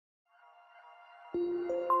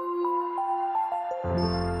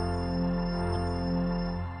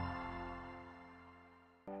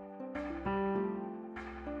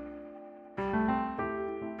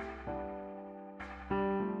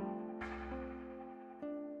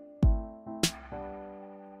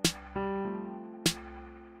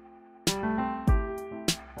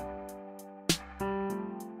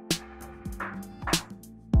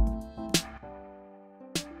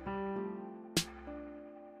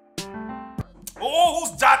Oh,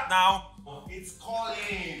 who's that now? It's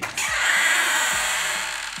calling.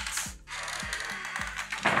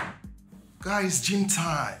 Guys, gym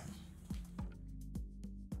time.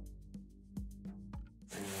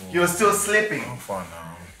 You're still sleeping. I'm fine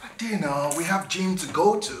now. Dinner, we have gym to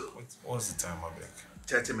go to. What's the time, I beg?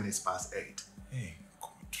 30 minutes past 8. Hey, God.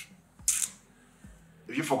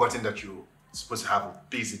 Have you forgotten that you're supposed to have a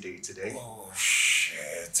busy day today? Oh,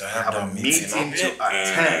 shit. I have a meeting to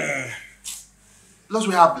attend. Plus,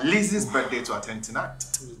 we have Lizzie's birthday to attend tonight.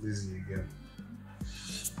 Who's Lizzie again?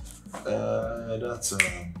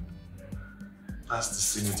 That's the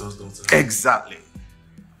senator's daughter. Exactly.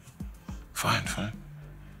 Fine.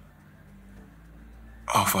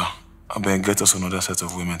 Alpha, I beg, get us another set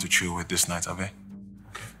of women to chill with this night, I beg.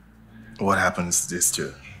 Okay. What happens to these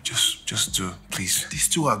two? Just do, please. These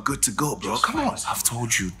two are good to go, bro. Come on. I've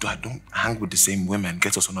told you, I don't hang with the same women.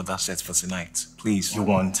 Get us another set for tonight, please. You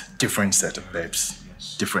want different set of babes?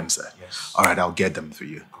 Yes. Different set? Yes. All right, I'll get them for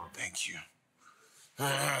you. Oh, thank you.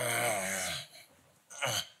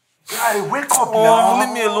 Guy, wake up now. Oh,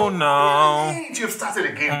 leave me alone now. Late. You've started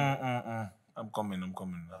again. I'm coming.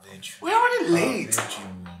 We're already late.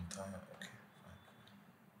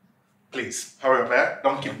 Please, hurry up, eh?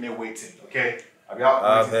 Don't keep me waiting, okay?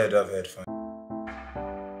 I've heard, fine.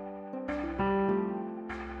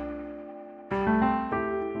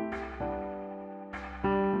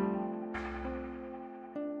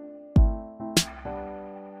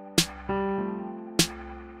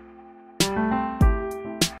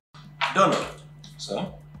 Donald.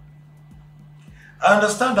 Sir? I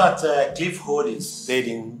understand that Cliff Holdings paid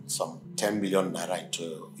in some 10 million naira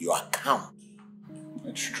into your account.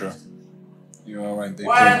 It's true. You are right.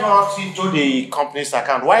 Why not into the company's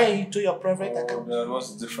account? Why into your private account?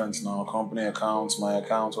 What's the difference now? Company accounts, my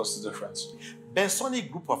account, what's the difference? Bensoni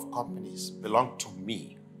Group of companies belong to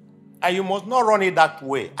me. And you must not run it that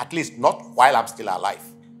way, at least not while I'm still alive.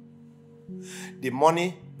 The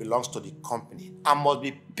money belongs to the company and must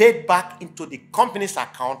be paid back into the company's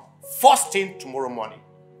account first thing tomorrow morning.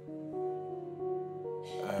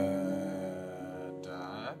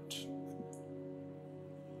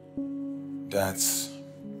 That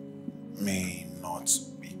may not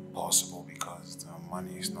be possible because the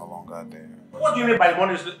money is no longer there. What do you mean by the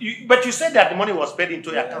money? But you said that the money was paid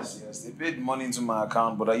into your account. Yes, they paid money into my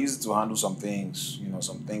account, but I used it to handle some things,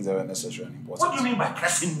 some things that were necessary and important. What do you mean by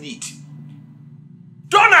pressing need?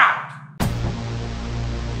 Donald!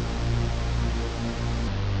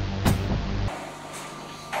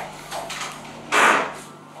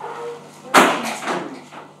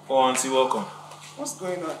 Oh, Auntie, welcome. What's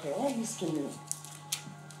going on here? Why are you screaming?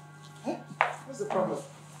 Huh? What's the problem?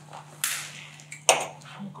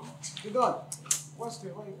 You done? What's the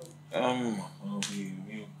why you going? Let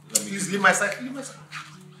me Please leave my side. Leave my side.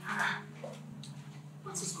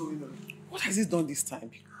 What is going on? What has he done this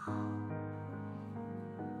time?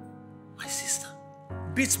 My sister,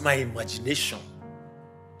 beats my imagination.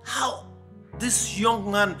 How this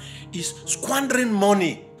young man is squandering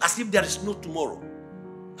money as if there is no tomorrow.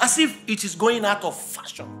 As if it is going out of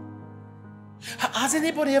fashion. Has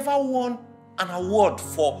anybody ever won an award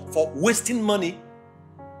for wasting money?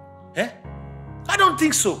 Eh? I don't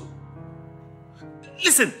think so.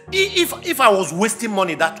 Listen, if I was wasting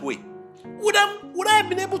money that way, would I have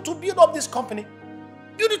been able to build up this company?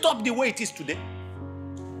 Build it up the way it is today?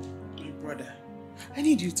 My brother, I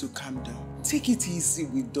need you to calm down. Take it easy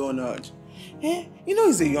with Donald. Eh? You know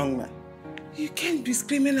he's a young man. You can't be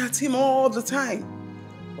screaming at him all the time.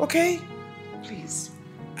 Okay? Please.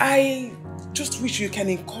 I just wish you can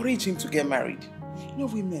encourage him to get married. You know,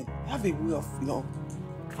 women have a way of,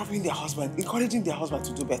 encouraging their husband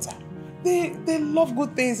to do better. They love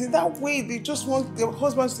good things. In that way, they just want their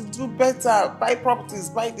husbands to do better. Buy properties,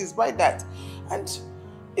 buy this, buy that. And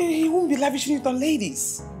he won't be lavishing it on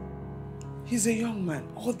ladies. He's a young man.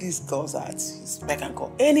 All these girls are at his beck and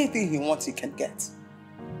call. Anything he wants, he can get.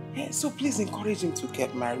 Yeah, so please encourage him to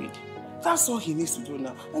get married. That's all he needs to do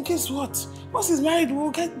now. And guess what? Once he's married,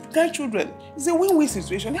 we'll get grandchildren. It's a win-win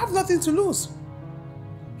situation. You have nothing to lose.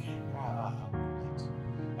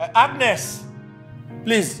 Agnes,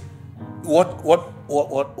 please, what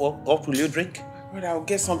will you drink? But I'll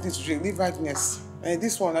get something to drink. Leave Agnes. And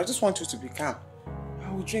this one, I just want you to be calm.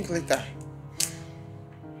 I will drink later.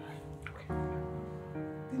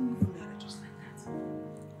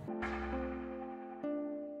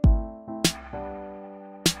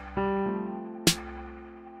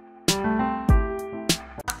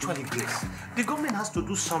 Actually, Grace, the government has to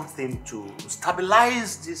do something to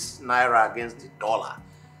stabilize this naira against the dollar.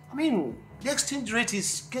 I mean, the exchange rate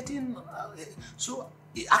is getting so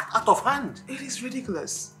out of hand. It is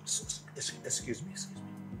ridiculous. Excuse me.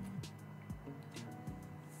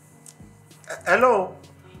 Hello.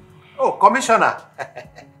 Oh, Commissioner.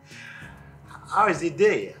 How is the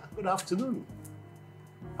day? Good afternoon.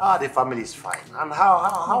 The family is fine. And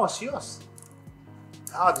how was yours?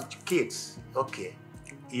 How are the kids? Okay.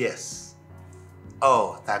 Yes.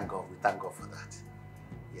 Oh, thank God. We thank God for that.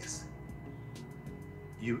 Yes.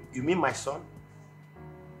 You mean my son?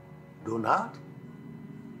 Leonard?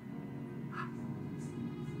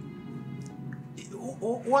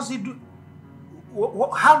 What's he do?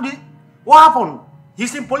 What happened?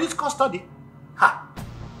 He's in police custody. Ha.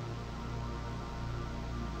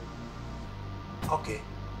 Okay.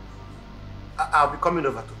 I'll be coming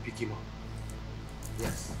over to pick him up.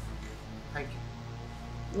 Yes. Thank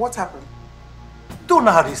you. What happened?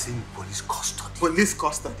 Leonard is in police custody. Police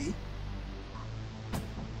custody?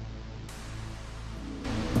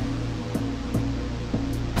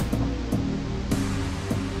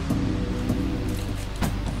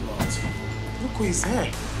 Look who is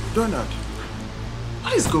here. Leonard.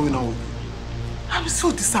 What is going on with you? I'm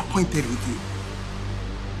so disappointed with you.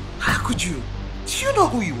 How could you? Do you know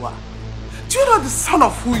who you are? Do you know the son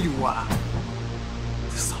of who you are?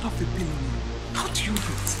 The son of a billionaire. How do you do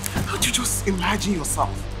it? How do you just imagine yourself?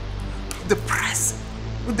 The press,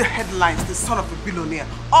 with the headlines, the son of a billionaire,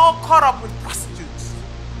 all caught up with prostitutes.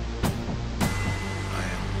 I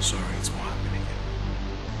am sorry it's what happened again.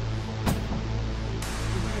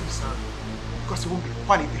 You're very sorry. Because it won't be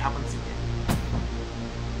funny if it happens again.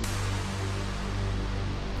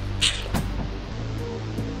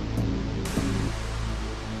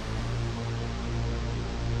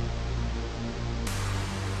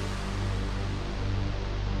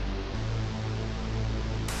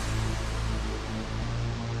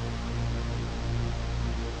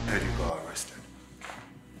 I heard you got arrested.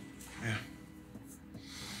 Yeah.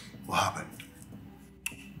 What happened?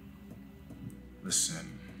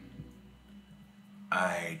 Listen,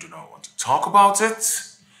 I do not want to talk about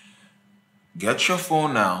it. Get your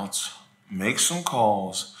phone out, make some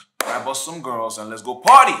calls, grab us some girls, and let's go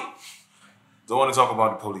party. Don't want to talk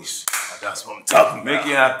about the police. That's what I'm talking about. Make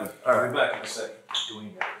it happen. All right, be back in a second.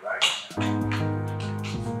 Doing that right now.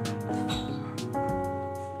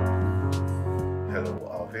 Hello,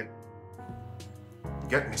 Alvin.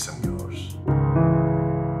 Get me some yours.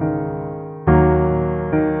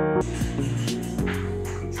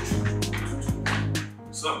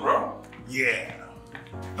 What's up, bro? Yeah.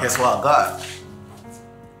 Guess what I got?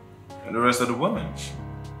 And the rest of the women.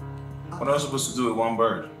 What am I supposed to do with one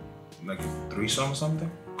bird? Like a threesome or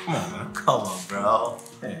something? Come on, man. Come on, bro.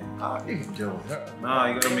 Hey. You can deal with her. Nah,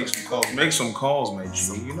 you gotta make some calls. Make some calls, my G.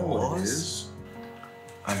 Some You know what it calls? is.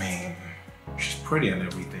 I mean, she's pretty and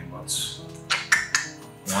everything, but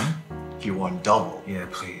one? You want double? Yeah,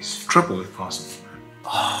 please. Triple if possible, man.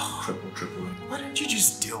 Oh, Triple. why don't you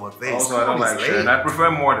just deal with this? Also, I don't like sharing. I prefer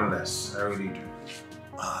more than less. I really do.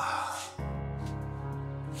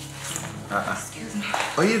 Excuse me.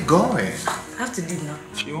 Where you going? I have to leave now.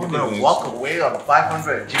 You You're gonna walk away on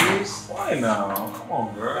 500 G's? Why now? Come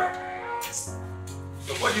on, girl.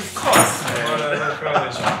 Look what you've cost.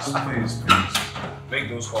 Please. Make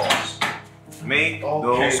those calls. Make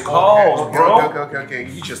those calls, bro. Okay.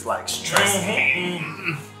 You just like stress me.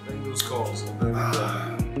 Make those calls.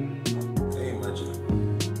 Hey,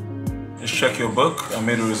 imagine. Just check your book. I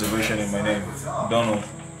made a reservation in my name. Donald.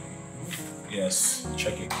 Yes,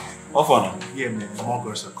 check it. Off on her. Yeah, man. More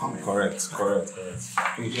girls are coming. Correct.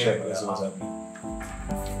 Please check. That's what's happening.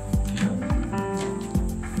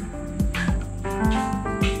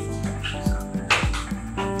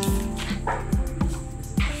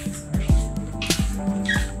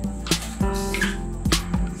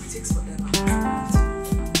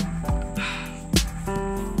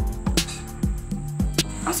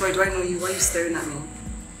 I'm sorry, do I know you? Why are you staring at me?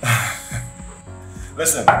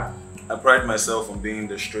 Listen, I pride myself on being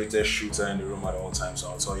the straightest shooter in the room at all times, so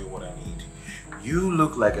I'll tell you what I need. You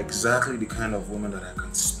look like exactly the kind of woman that I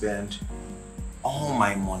can spend all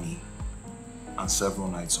my money and several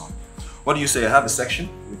nights on. What do you say? I have a section.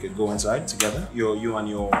 We could go inside together. You and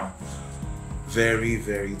your very,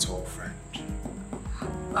 very tall friend.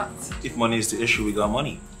 What? If money is the issue, we got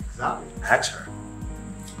money. Exactly. Ask her.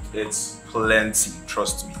 It's plenty,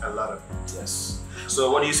 trust me. A lot of it. Yes.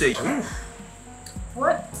 So what do you say?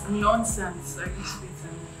 What nonsense are you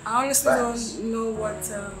spitting? I honestly don't know what,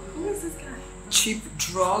 who is this guy? Cheap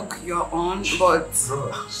drug you're on, but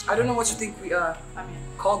I don't know what you think we are. I mean,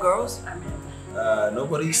 call girls? I mean,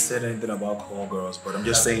 nobody said anything about call girls, but I'm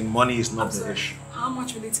just saying money is not the issue. How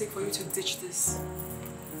much will it take for you to ditch this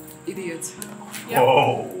idiot? Yep.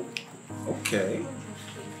 Oh, okay.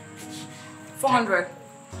 400.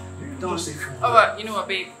 Don't. Oh, you know what,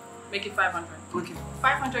 babe? Make it 500. Okay.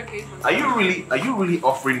 500K. Are you really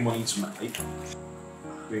offering money to Mike?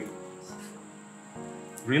 Wait.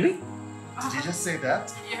 Really? Did you just say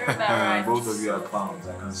that? You heard that right. Both of you are clowns.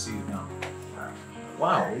 I can see it now.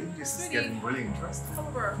 Wow. This is getting really interesting.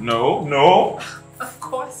 Over. No. Of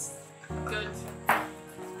course. Good.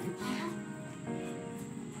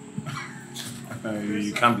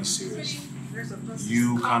 You can't be serious.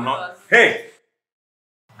 You Come cannot. with us. Hey!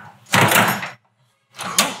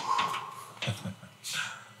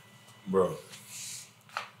 Bro.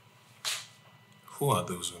 Who are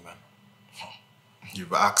those women?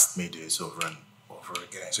 You've asked me this over and over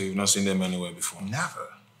again. So you've not seen them anywhere before? Never.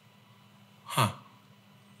 Huh.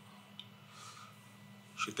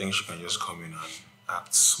 She thinks she can just come in and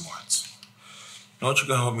act smart. You know what you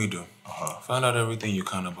can help me do? Find out everything you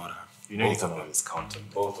can about her. You know you can always count on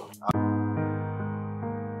both of them.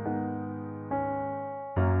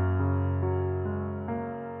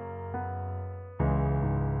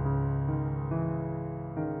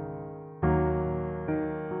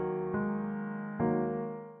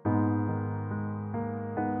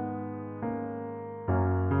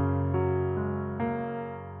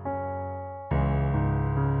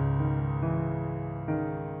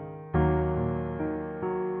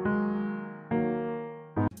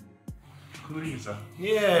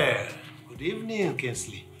 Yeah. Good evening,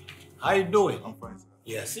 Kinsley. How you doing? I'm fine, sir.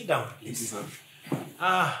 Yeah, sit down, please. Thank you,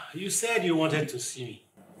 sir. You said you wanted to see me.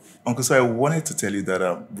 Uncle, so I wanted to tell you that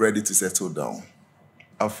I'm ready to settle down.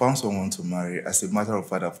 I found someone to marry. As a matter of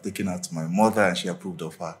fact, I've taken her to my mother and she approved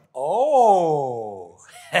of her. Oh,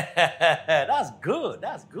 that's good.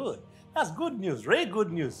 That's good. That's good news. Very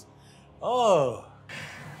good news. Oh.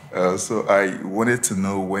 So I wanted to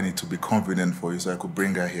know when it would be convenient for you so I could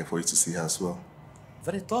bring her here for you to see her as well.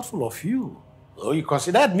 Very thoughtful of you. Oh, you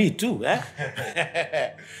considered me too, eh?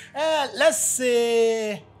 Let's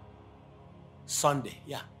say Sunday.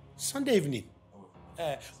 Yeah, Sunday evening.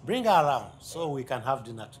 Bring her around so we can have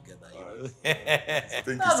dinner together. Thank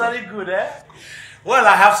you, That's sir. very good, eh? Well,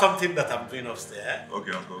 I have something that I'm doing upstairs.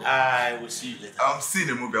 Okay, Uncle. I will see you later. I'm seeing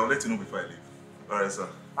a movie. I'll let you know before I leave. All right, sir.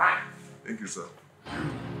 Bye. Thank you, sir.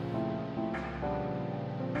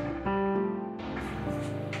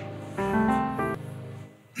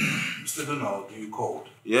 Mr. Donald, you called?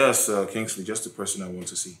 Yes, Kingsley, just the person I want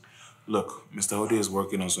to see. Look, Mr. Ode is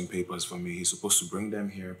working on some papers for me. He's supposed to bring them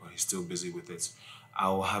here, but he's still busy with it. I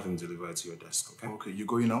will have him delivered to your desk, okay? Okay, you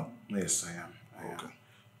going now? Yes, I am. Okay.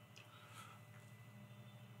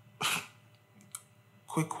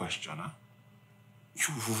 Quick question, huh?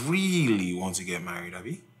 You really want to get married,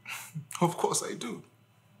 Abby? Of course I do.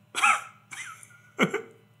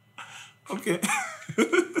 Okay.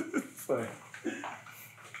 Fine.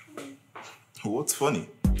 What's funny?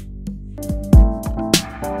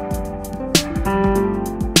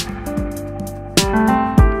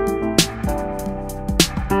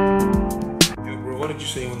 Yo, bro, what did you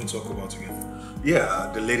say you want to talk about again?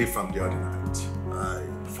 Yeah, the lady from the other night. I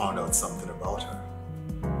found out something about her.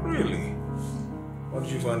 Really? What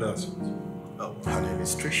did you find out? Oh, her name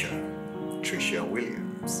is Tricia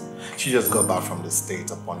Williams. She just got back from the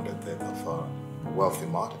States upon the death of a wealthy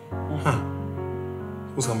mother. Huh.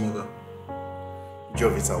 Who's her mother?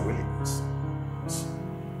 Jovita Williams.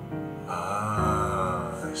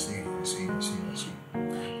 Ah, I see.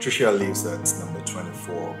 Tricia lives at number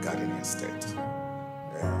 24 Gardiner Estate.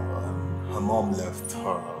 Her mom left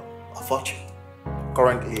her a fortune.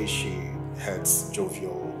 Currently, she heads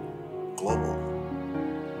Jovial Global,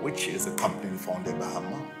 which is a company founded by her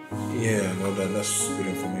mom. Yeah, no, that's good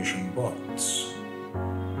information, but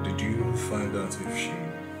did you find out if she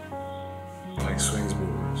swings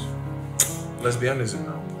boys? Lesbianism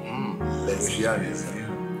now. Lesbianism?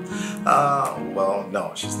 Well,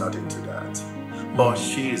 no, she's not into that. But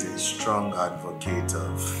she is a strong advocate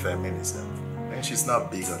of feminism. And she's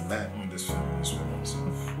not big on men. This feminist woman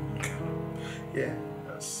stuff. Okay. Yeah,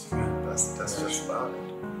 that's just about it.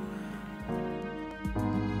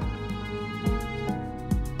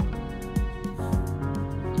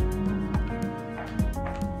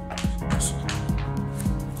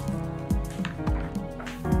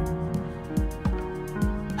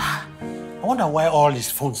 wonder why all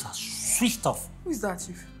his phones are switched off. Who is that,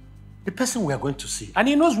 Chief? The person we are going to see. And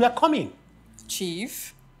he knows we are coming.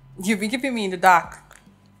 Chief, you've been keeping me in the dark.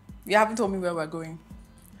 You haven't told me where we're going.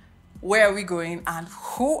 Where are we going and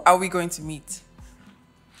who are we going to meet?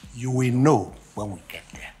 You will know when we get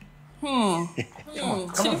there. Come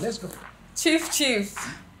on, let's go. Chief.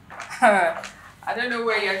 I don't know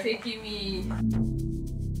where you're taking me.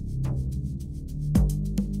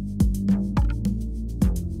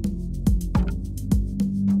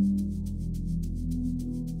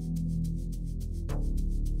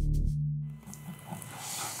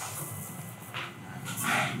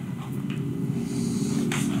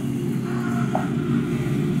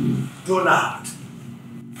 Leonard.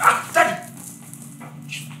 Daddy.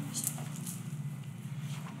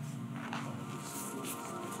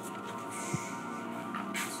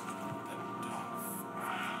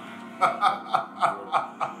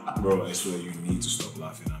 Bro, I swear you need to stop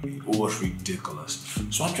laughing at me. It was ridiculous.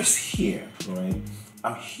 So I'm just here, right?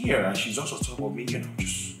 I'm here and she's also talking about me,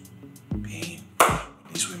 just being what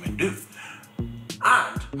these women do.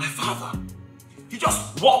 And my father, he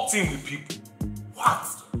just walked in with people.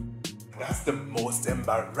 What? That's the most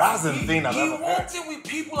embarrassing thing I've ever heard. He walked in with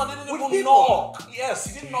people and didn't even knock. Yes,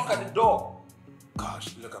 he didn't knock at the door.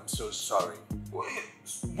 Gosh, look, I'm so sorry.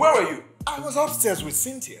 Where were you? I was upstairs with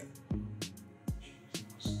Cynthia.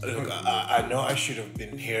 Look, I know I should have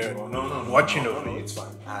been here watching over you. It's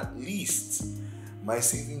fine. At least my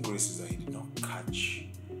saving grace is that he did not catch.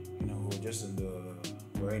 We were just in the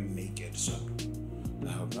wearing naked, so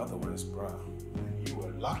otherwise, bro. You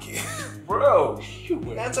were lucky. Bro, you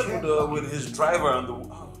were with his driver and the.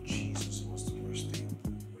 Oh, Jesus, what's the worst thing?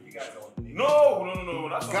 You guys are naked. No.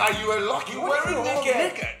 That's Guy, you were lucky. You wearing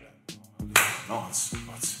naked. No,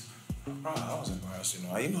 What? bro, that was embarrassing.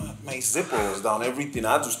 My zipper was down, everything.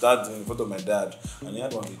 I had to start in front of my dad, and he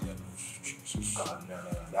had one video. Jesus. God, no.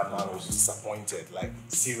 That man was disappointed. Like,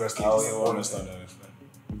 seriously. I don't understand that. It's fine.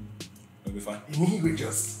 It'll be fine. He would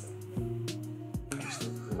just.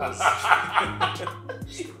 Gosh.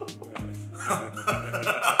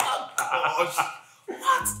 What?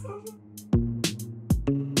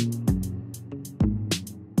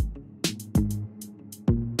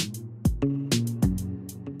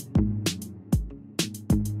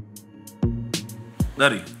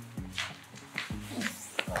 Daddy.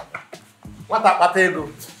 What up, Patego?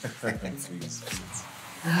 Please.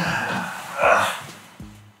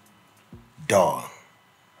 Dawn.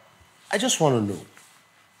 I just want to know.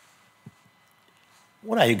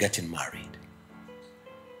 When are you getting married?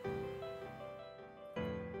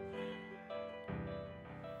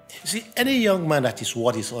 You see, any young man that is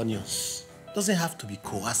worth his onions doesn't have to be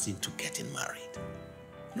coerced into getting married.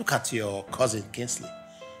 Look at your cousin Kingsley.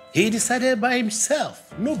 He decided by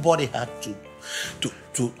himself. Nobody had to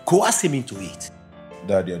coerce him into it.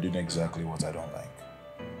 Dad, you're doing exactly what I don't like.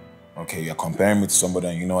 Okay, you're comparing me to somebody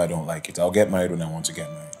and you know I don't like it. I'll get married when I want to get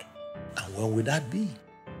married. And when will that be?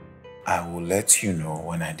 I will let you know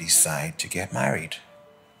when I decide to get married.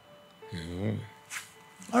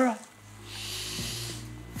 All right.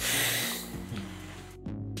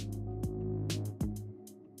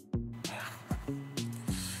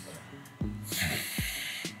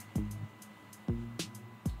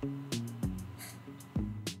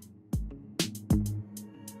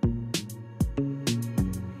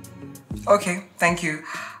 Okay, thank you.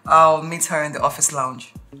 I'll meet her in the office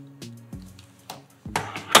lounge.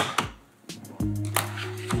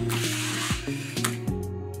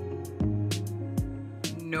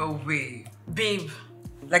 No way. Babe,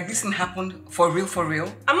 like this thing happened for real, for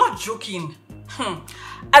real? I'm not joking.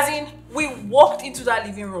 As in, we walked into that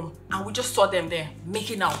living room and we just saw them there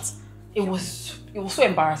making out. It was so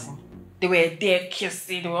embarrassing. They were there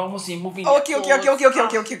kissing, they were almost moving. Okay.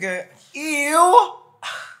 Ew.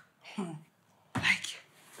 Like,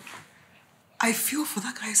 I feel for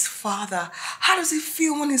that guy's father. How does he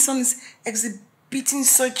feel when his son is exhibiting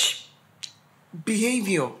such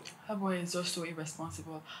behavior? That boy is just so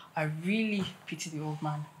irresponsible. I really pity the old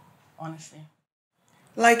man, honestly.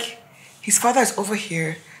 Like, his father is over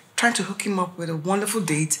here trying to hook him up with a wonderful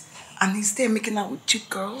date, and he's there making out with cheap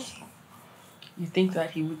girls. You think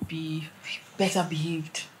that he would be better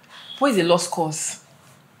behaved? Boy is a lost cause.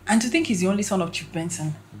 And to think he's the only son of Chief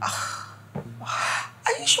Benson.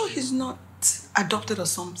 Are you sure he's not adopted or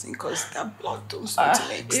something? Because that blood don't start to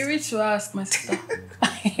mix. You reach to ask, my sister.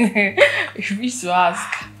 You reach to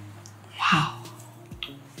ask. Wow.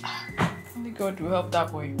 Only God will help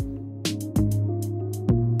that boy.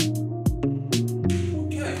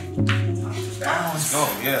 Okay. Let's go.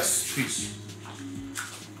 Yes, peace.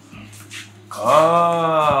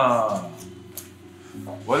 Ah.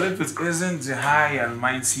 What Well, if it isn't the high and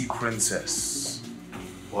mighty princess.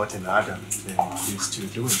 What in Adam's name are these two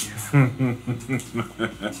doing here?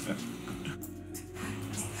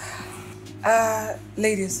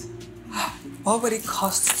 Ladies, what would it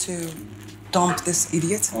cost to dump this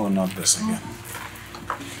idiot? Oh, not this again.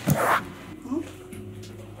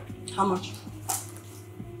 How much?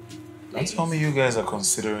 Don't tell me you guys are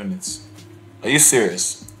considering it. Are you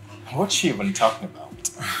serious? What's she even talking about?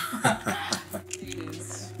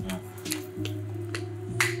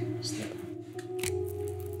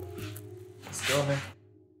 Let's go, man.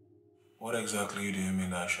 What exactly do you mean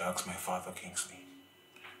that I should ask my father, Kingsley?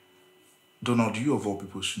 Donald, you of all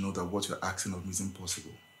people should know that what you're asking of me is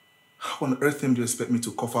impossible. How on earth do you expect me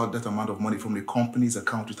to cough out that amount of money from the company's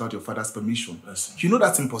account without your father's permission? Listen. You know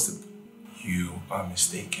that's impossible. You are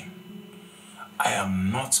mistaken. I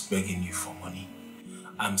am not begging you for money.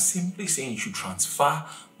 I'm simply saying you should transfer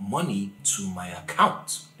money to my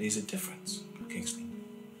account. There's a difference, Kingsley.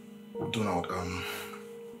 Donald,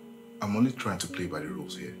 I'm only trying to play by the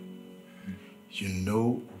rules here. You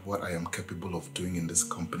know what I am capable of doing in this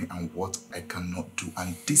company and what I cannot do.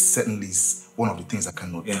 And this certainly is one of the things I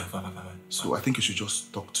cannot do. Fine. So I think you should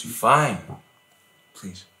just talk to you. Fine.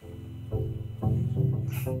 Please.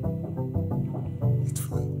 It's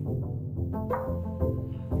fine.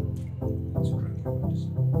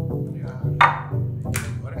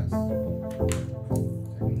 What else?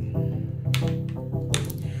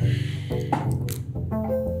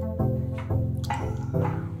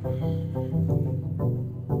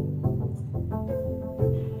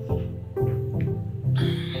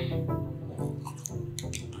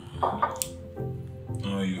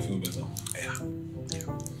 Oh, you feel better? Yeah.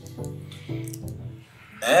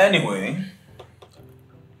 Anyway,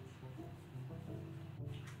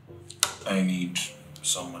 I need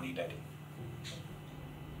some money, Daddy.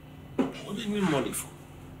 What do you need money for?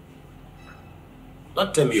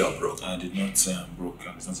 Don't tell me you're broke. I did not say I'm broke,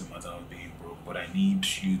 and it's not a matter of being broke, but I need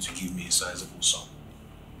you to give me a sizable sum.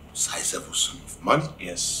 Sizable sum of money?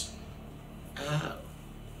 Yes.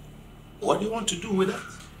 What do you want to do with that?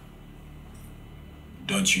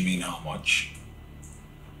 Don't you mean how much?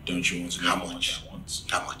 Don't you want to know How how much? much I want?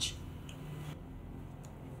 How much?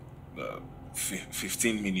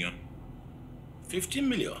 15 million. 15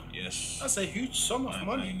 million? Yes. That's a huge sum of I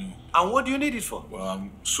money. know. And what do you need it for? Well,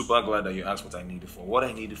 I'm super glad that you asked what I need it for. What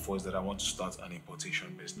I need it for is that I want to start an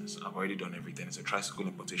importation business. I've already done everything. It's a tricycle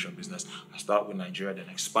importation business. I start with Nigeria, then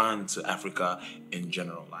expand to Africa in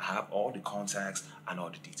general. I have all the contacts and all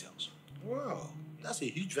the details. Wow, that's a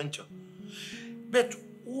huge venture. But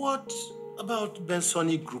what about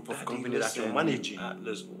Bensoni group of companies that you're managing?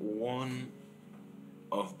 There's one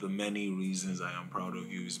of the many reasons I am proud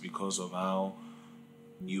of you is because of how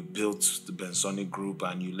you built the Bensoni group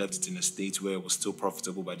and you left it in a state where it was still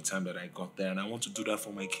profitable by the time that I got there. And I want to do that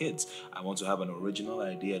for my kids. I want to have an original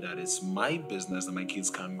idea that it's my business that my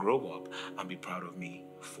kids can grow up and be proud of me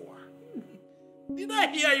for. Did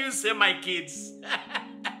I hear you say my kids?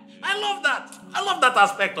 I love that. I love that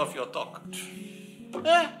aspect of your talk.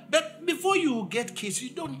 But before you get kids,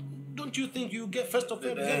 don't you think you get first of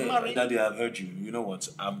all get married? Daddy, I've heard you. You know what?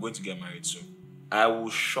 I'm going to get married soon. I will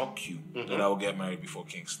shock you that I will get married before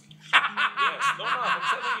Kingsley. Yes, no, I'm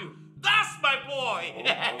telling you. That's my boy.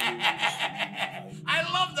 I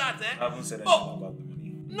love that, eh? I haven't said anything about the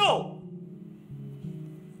money. No.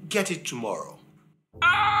 Get it tomorrow.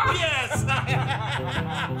 Yes.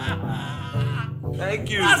 Thank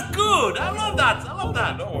you. That's good. I love that. I love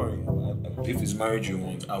that. Don't worry. If it's marriage you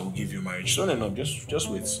want, I will give you marriage. Soon enough, just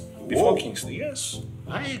wait. Before Kingsley, yes.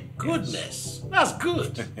 My goodness. That's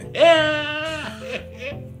good. Yeah.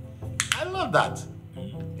 I love that.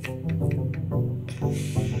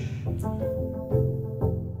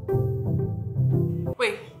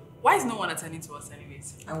 Wait, why is no one attending to us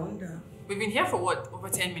anyways? I wonder. We've been here for what? Over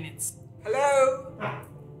 10 minutes. Hello?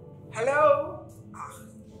 Hello?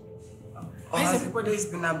 Why is it- Everybody's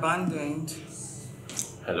been abandoned.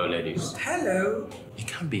 Hello, ladies. Hello? You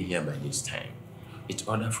can't be here by this time. It's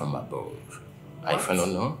order from above. I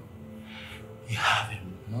don't know. You have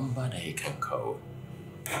a number that you can call.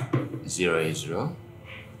 080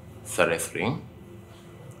 33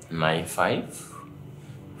 95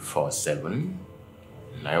 47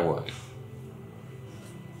 91.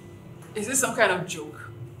 Is this some kind of joke?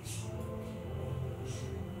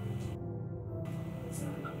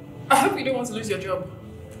 I hope you don't want to lose your job.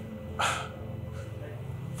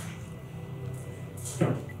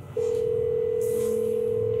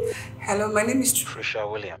 Hello, my name is Trisha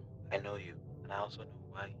William, I know you, and I also know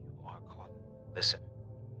why you are calling. Listen,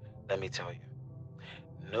 let me tell you,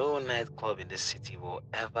 no nightclub in this city will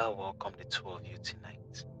ever welcome the two of you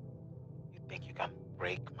tonight. think you can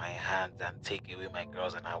break my hands and take away my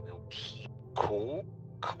girls and I will keep cool?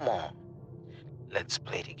 Come on. Let's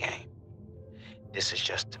play the game. This is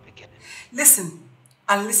just the beginning. Listen,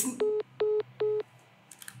 and listen.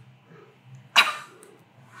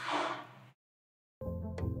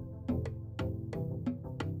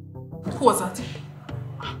 Who was that?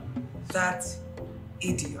 That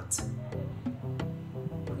idiot.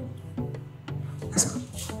 Let's go.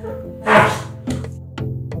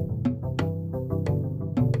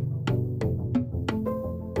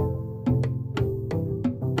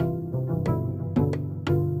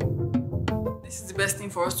 This is the best thing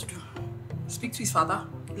for us to do. Speak to his father.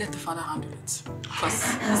 Let the father handle it.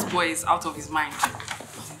 Because this boy is out of his mind.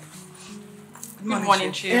 Good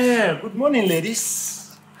morning, Chief. Yeah, good morning,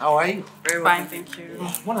 ladies. How are you? Very well. Fine, thank you.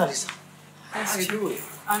 Mona Lisa. How are you doing?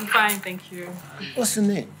 I'm fine, thank you. What's your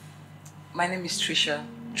name? My name is Trisha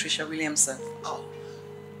Williamson. Oh.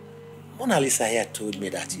 Mona Lisa here told me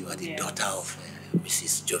that you are the daughter of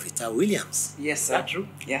Mrs. Jovita Williams. Yes, sir. Is that true?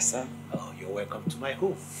 Yes, sir. Oh, you're welcome to my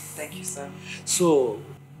home. Thank you, sir. So,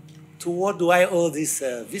 to what do I owe this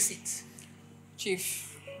visit?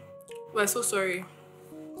 Chief, we're so sorry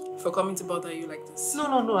for coming to bother you like this.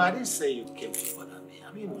 No, I didn't say you came to bother me.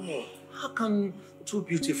 I mean, how can two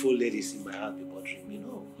beautiful ladies in my heart be bothering me?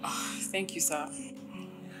 No. Thank you, sir.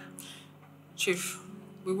 Chief,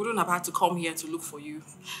 we wouldn't have had to come here to look for you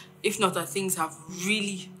if not that things have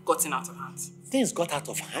really gotten out of hand. Things got out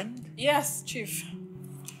of hand? Yes, Chief.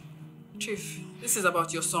 Chief, this is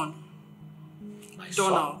about your son. My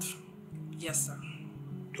Donald. son? Yes, sir.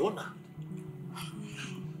 Donald?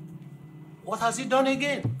 What has he done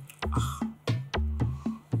again?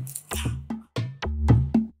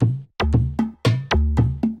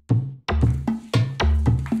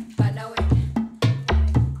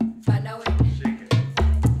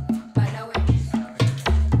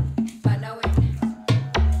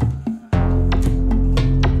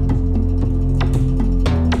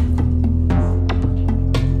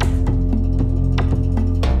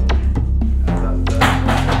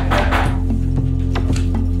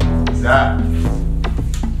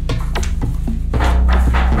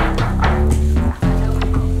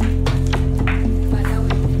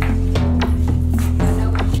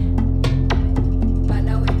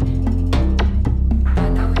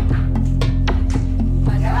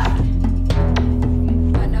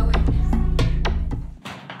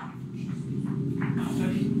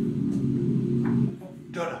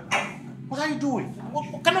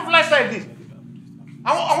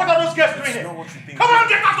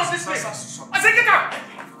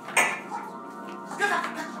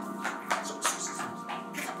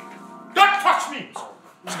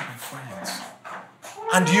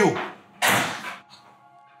 And you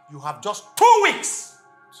have just 2 weeks.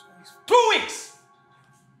 2 weeks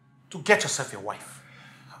to get yourself a wife.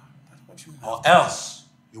 Or else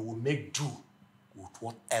you will make do with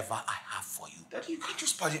whatever I have for you. Daddy, you can't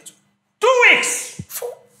just budget. 2 weeks!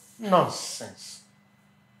 Nonsense.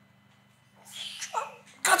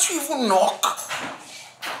 Can't you even knock?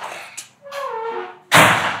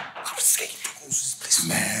 I'm scared to lose this place.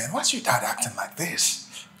 Man, why's your dad acting like this?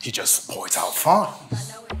 He just points out fun.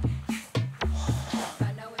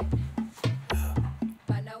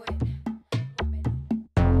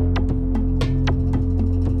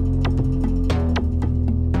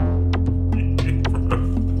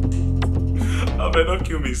 Don't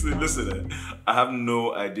kill me. Listen, I have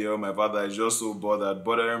no idea. My father is just so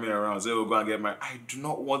bothering me around. Say, we'll go and get married. I do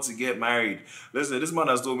not want to get married. Listen, this man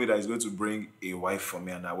has told me that he's going to bring a wife for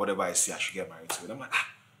me and that whatever I see, I should get married to it. I'm like,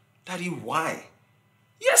 Daddy, why?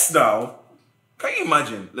 Yes, now. Can you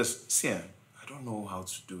imagine? Listen, see, I don't know how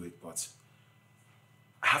to do it, but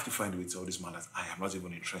I have to find a way to tell this man that I am not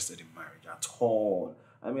even interested in marriage at all.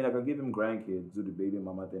 I mean, I can give him grandkids, do the baby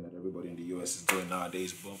mama thing that everybody in the US is doing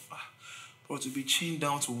nowadays, but to be chained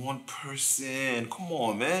down to one person, come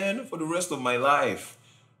on, man, for the rest of my life.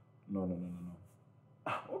 No.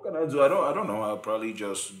 What can I do? I don't know. I'll probably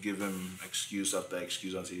just give him excuse after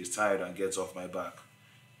excuse until he's tired and gets off my back.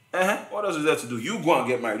 What else is there to do? You go and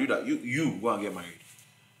get married. Do that. You go and get married.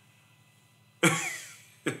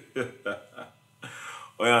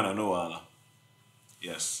 Oh yeah, no wala.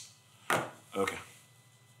 Yes. Okay.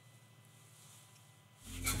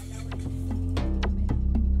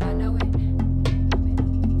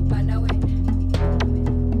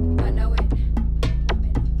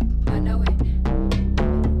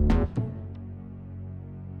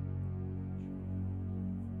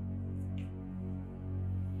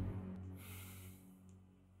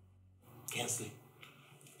 Kensley.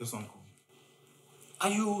 Yes, Uncle. Are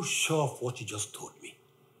you sure of what you just told me?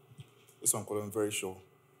 Yes, Uncle, I'm very sure.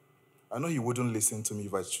 I know he wouldn't listen to me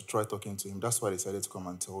if I should try talking to him. That's why I decided to come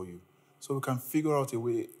and tell you. So we can figure out a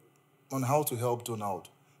way on how to help Donald.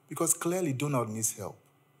 Because clearly Donald needs help.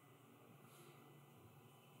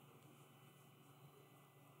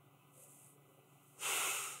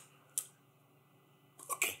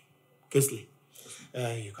 Okay. Kingsley,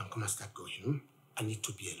 you can come and start going. I need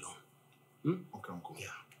to be alone. Okay, Uncle. Yeah.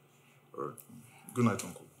 All right. Good night,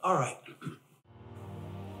 Uncle. All right.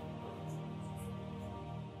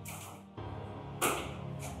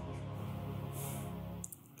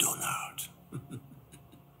 Donald.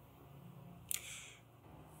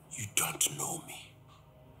 You don't know me.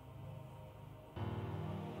 You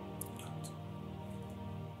don't.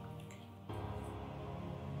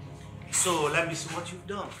 So let me see what you've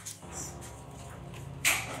done.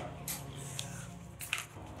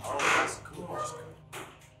 Oh, that's cool.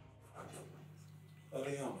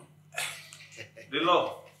 The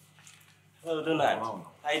law. Hello, Donald.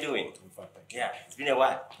 How you doing? Yeah, it's been a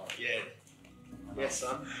while. Yeah. Yes,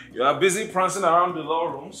 son. You are busy prancing around the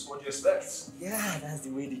law rooms. What do you expect? Yeah, that's the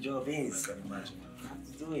way the job is. I can imagine. I have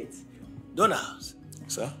to do it. Donald,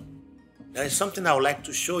 Sir? there is something I would like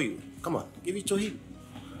to show you. Come on, give it to him.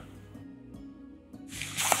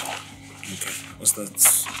 Okay. What's that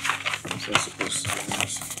supposed to be?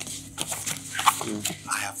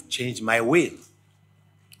 I have changed my will,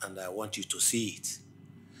 and I want you to see it.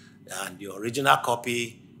 And the original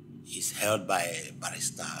copy is held by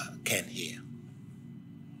Barrister Ken here.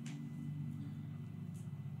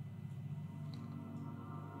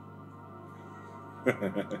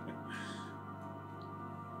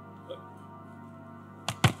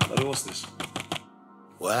 What's this?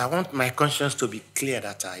 Well, I want my conscience to be clear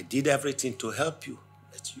that I did everything to help you,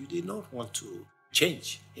 but you did not want to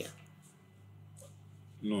change. Yeah.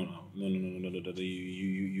 No.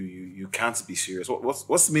 You can't be serious.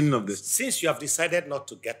 What's the meaning of this? Since you have decided not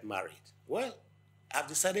to get married, well, I've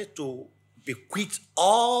decided to bequeath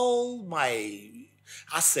all my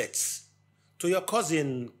assets to your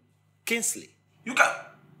cousin Kingsley. You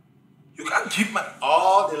can't keep my...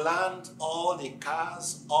 All the land, all the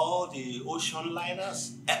cars, all the ocean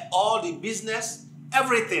liners, all the business,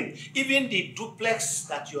 everything, even the duplex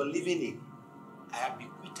that you're living in, I have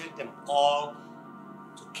bequeathed them all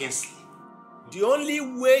to Kingsley. The only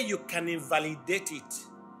way you can invalidate it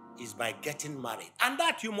is by getting married. And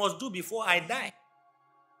that you must do before I die.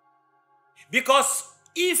 Because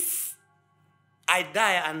if I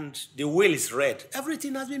die and the will is read,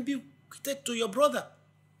 everything has been bequeathed to your brother,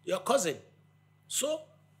 your cousin. So,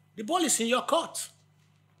 the ball is in your court.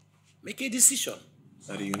 Make a decision.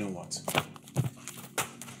 Daddy, you know what?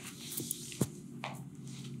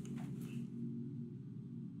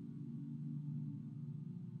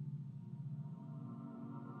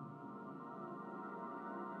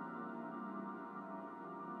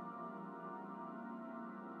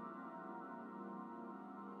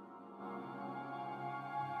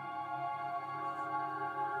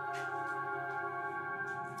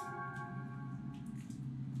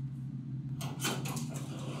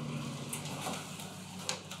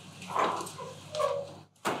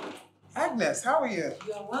 Agnes, how are you?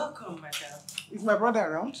 You are welcome, madam. Is my brother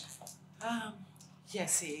around?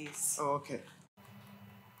 Yes, he is. Oh, okay.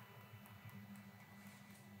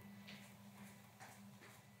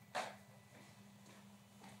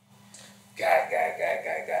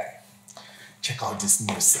 Guy. Check out this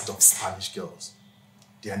new set of Spanish girls.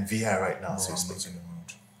 They're in VI right now, so I'm it's not in the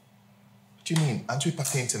mood. What do you mean? Aren't we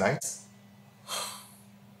partying tonight?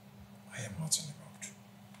 I am not in the mood.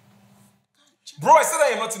 Bro, I said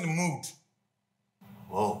I am not in the mood.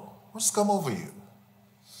 Whoa, what's come over you?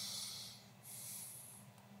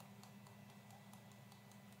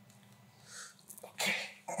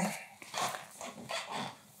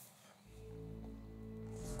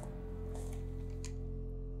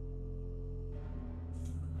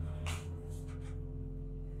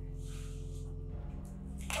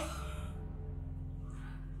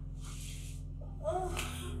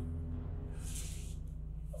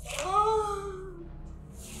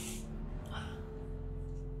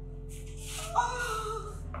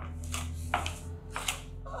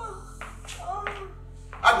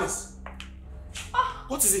 Agnes!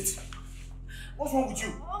 What is it? What's wrong with you?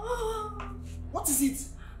 What is it?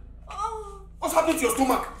 What's happening to your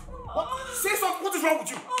stomach? What? Say something. What is wrong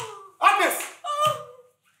with you? Agnes!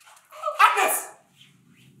 Agnes!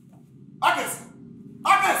 Agnes!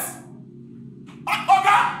 Agnes!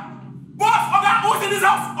 Oga! Boss! Oga! Who's in this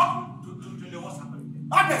house? What's happening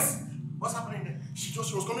there? Agnes! What's happening there? She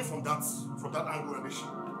was coming from that angle and then she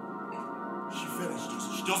fell and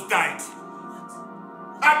she just died.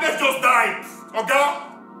 Agnes just died! Oga!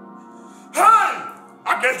 Hey!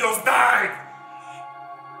 Agnes just died!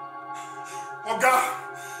 Oga!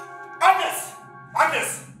 Agnes!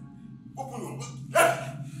 Agnes! Open your mouth.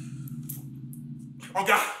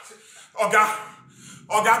 Oga,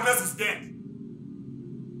 Agnes is dead.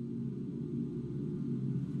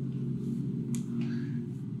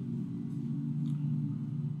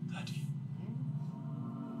 Daddy.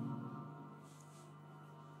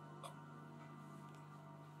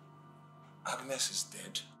 Agnes is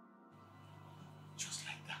dead. Just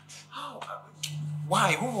like that. How?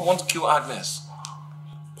 Why? Who would want to kill Agnes?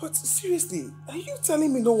 But seriously, are you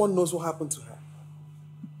telling me no one knows what happened to her?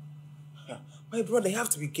 My brother, you have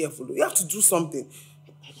to be careful. You have to do something.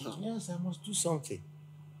 Yes, I must do something.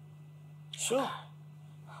 Sure.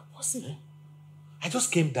 Possible. I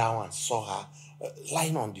just came down and saw her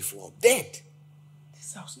lying on the floor, dead.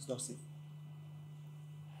 This house is not safe.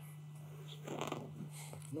 I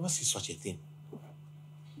never see such a thing.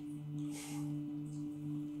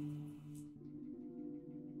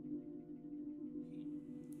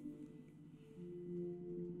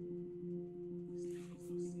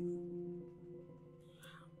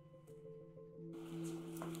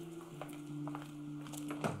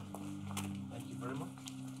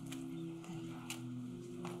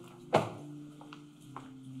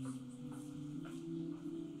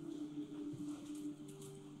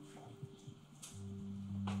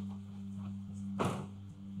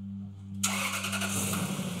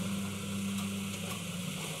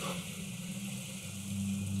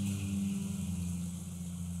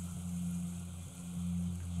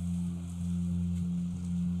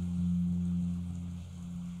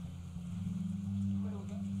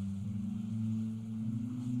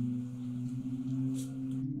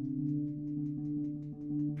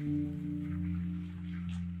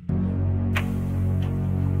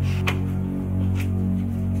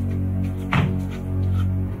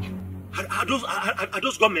 Are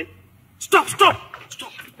those gunmen? Stop!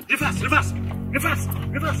 Reverse! Reverse!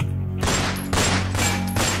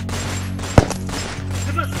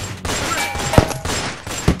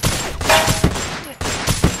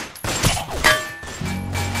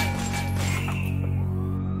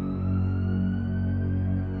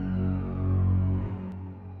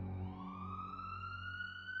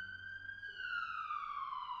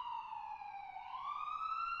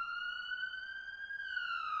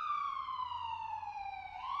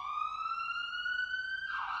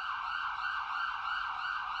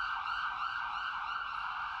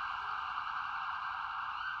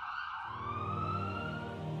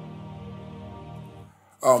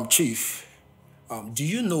 Chief, do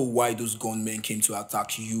you know why those gunmen came to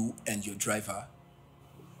attack you and your driver?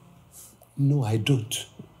 No, I don't.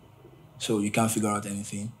 So you can't figure out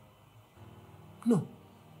anything? No.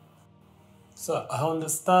 Sir, I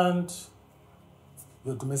understand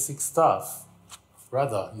your domestic staff,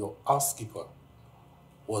 rather your housekeeper,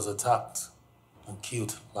 was attacked and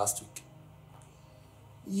killed last week.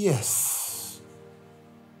 Yes.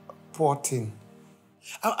 Poor thing.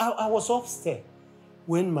 I was upstairs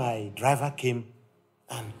when my driver came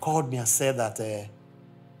and called me and said that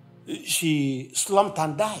she slumped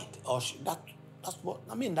and died. Or that's what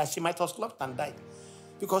I mean, that she might have slumped and died.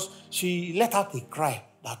 Because she let out a cry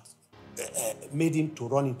that made him to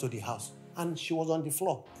run into the house. And she was on the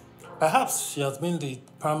floor. Perhaps she has been the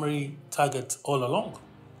primary target all along.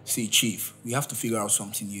 See, Chief, we have to figure out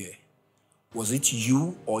something here. Was it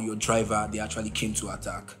you or your driver they actually came to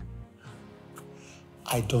attack?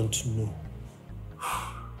 I don't know.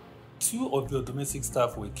 2 of your domestic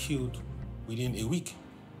staff were killed within a week.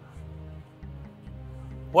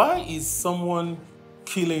 Why is someone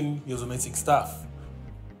killing your domestic staff?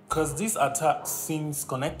 Because this attack seems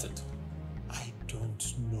connected. I don't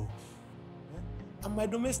know. And my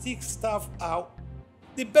domestic staff are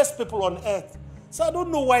the best people on earth. So I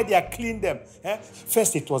don't know why they are killing them.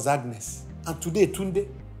 First it was Agnes, and today Tunde.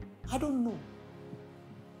 I don't know.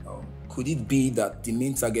 Could it be that the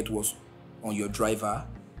main target was on your driver?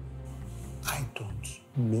 I don't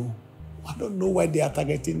know. I don't know why they are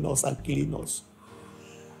targeting us and killing us.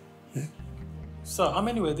 So, how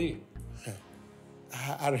many were they?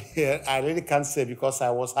 I really can't say because I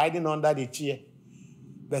was hiding under the chair.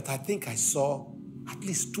 But I think I saw at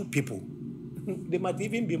least 2 people. There might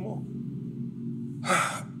even be more.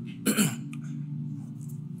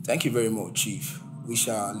 Thank you very much, Chief. We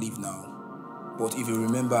shall leave now. But if you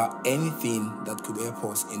remember anything that could help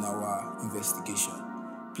us in our investigation,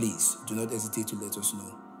 please do not hesitate to let us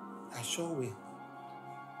know. I sure will.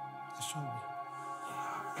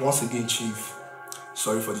 Once again, Chief,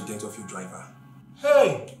 sorry for the death of your driver.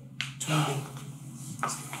 Hey!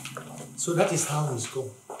 So that is how it's going.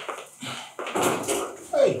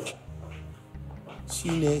 Hey!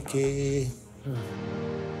 Chineke.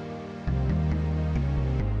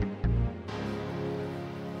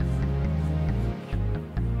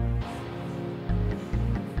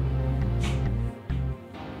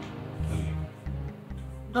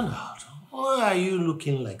 Leonard, why are you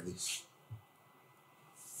looking like this?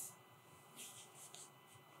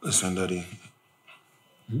 Listen, Daddy.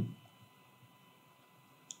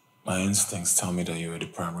 My instincts tell me that you were the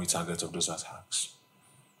primary target of those attacks.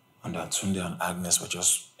 And that Tunde and Agnes were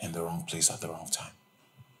just in the wrong place at the wrong time.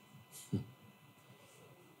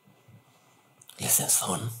 Listen,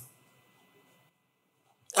 son.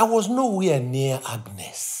 I was nowhere near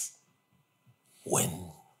Agnes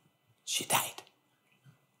when she died.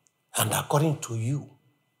 And according to you,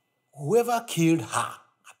 whoever killed her,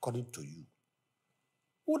 according to you,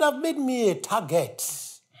 would have made me a target.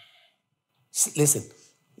 Listen,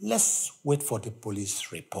 let's wait for the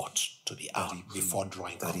police report to be out before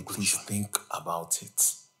drawing conclusions. Daddy, please think about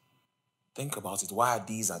it. Think about it. Why are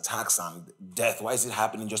these attacks and death? Why is it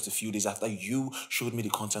happening just a few days after you showed me the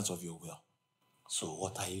contents of your will? So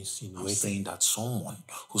what are you insinuating? I'm saying that someone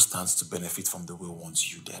who stands to benefit from the will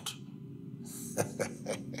wants you dead.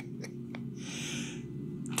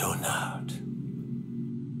 Leonard,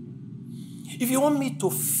 if you want me to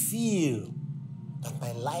feel that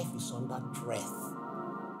my life is under threat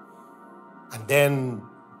and then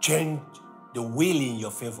change the will in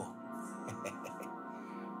your favor,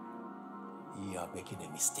 you are making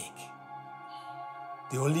a mistake.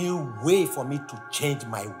 The only way for me to change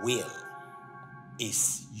my will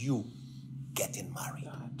is you getting married.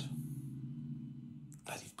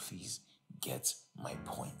 Daddy, please get my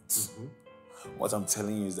point. What I'm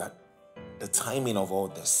telling you is that the timing of all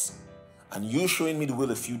this and you showing me the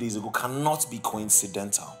will a few days ago cannot be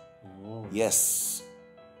coincidental. Yes.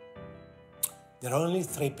 There are only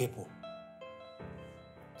 3 people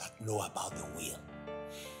that know about the will.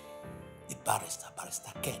 The barrister,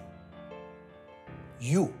 Barrister Ken,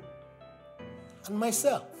 you, and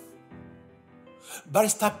myself.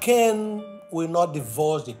 Barrister Ken will not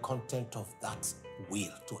divulge the content of that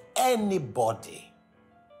will to anybody.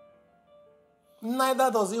 Neither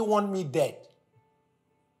does he want me dead.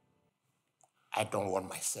 I don't want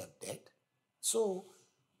myself dead. So,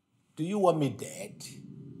 do you want me dead?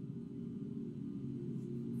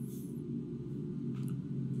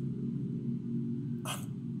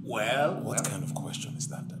 What kind of question is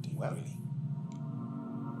that, Daddy? Really?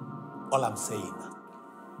 All I'm saying,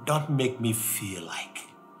 don't make me feel like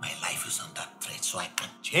my life is under threat so I can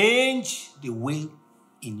change the will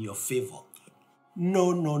in your favor.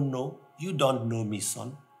 No, no, no. You don't know me,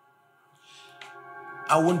 son.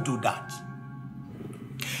 I won't do that.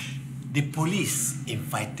 The police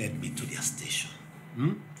invited me to their station.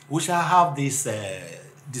 We shall have this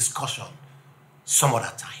discussion some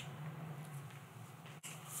other time.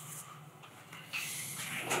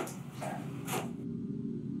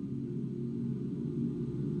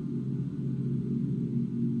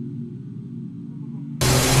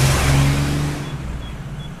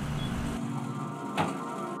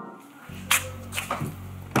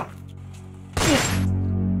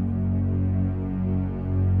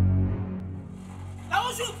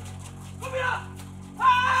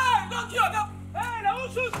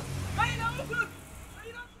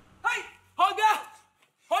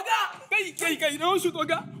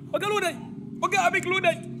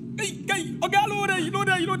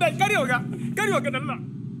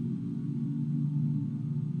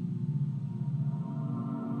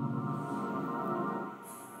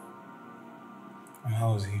 And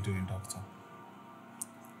how is he doing, Doctor?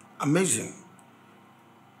 Amazing.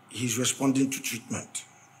 He's responding to treatment.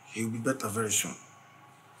 He'll be better very soon.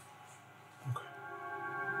 Okay.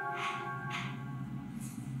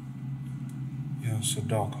 Yeah, so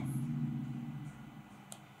Doc,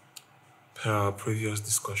 per our previous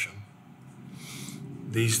discussion,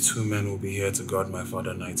 these 2 men will be here to guard my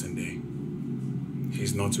father night and day.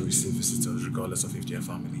 He's not to receive visitors regardless of if they're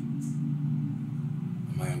family.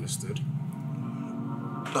 Am I understood?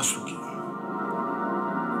 That's okay.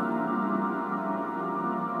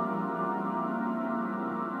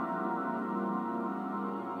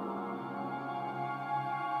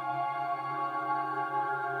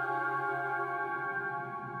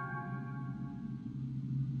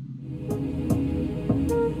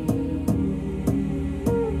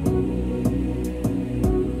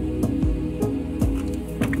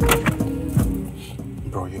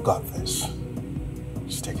 Bro, you got this.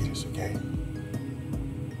 Just take it easy, okay?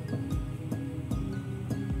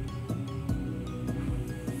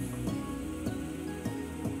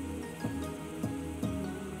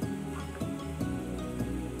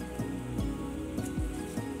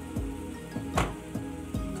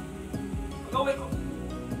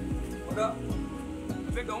 Oga,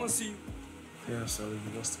 I think I want to see you. Yeah, sorry,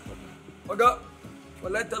 you lost the problem. Oga,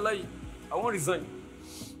 well, I tell you, I want to resign.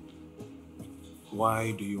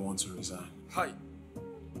 Why do you want to resign? Hi.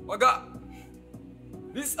 Oga,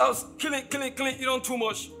 this house killing, you know too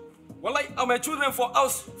much. Walai, are my children for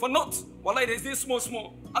house for not? Walai, there's this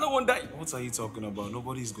small. I don't want to die. What are you talking about?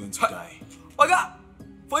 Nobody's going to die. Oga,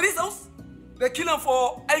 for this house, they kill him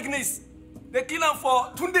for Agnes. They kill him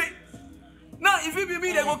for Tunde. Now, if it be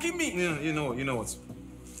me, they go kill me. Yeah, you know what?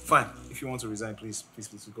 Fine. If you want to resign, please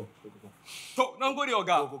go. So, now go there,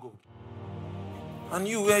 Oga. Go. And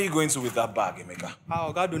you, where are you going to with that bag, Emeka?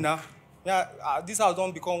 Gardiner. Yeah, this house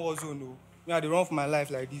don't become war zone, no. Yeah, they run for my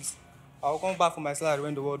life like this. I'll come back for my salary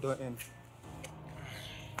when the war don't end.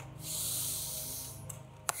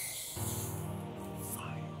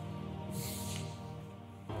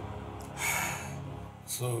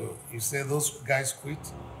 So, you say those guys quit?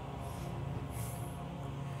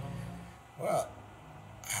 Well,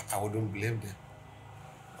 I wouldn't blame them.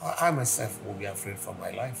 I myself will be afraid for my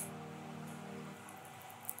life.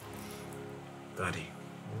 Daddy.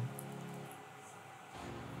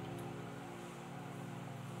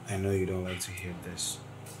 I know you don't like to hear this.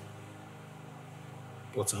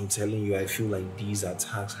 But I'm telling you, I feel like these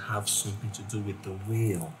attacks have something to do with the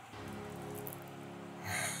will.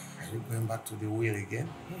 Are you going back to the will again?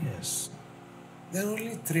 Yes. There are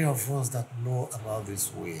only 3 of us that know about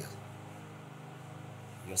this will.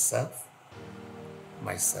 Yourself,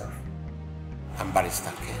 myself, and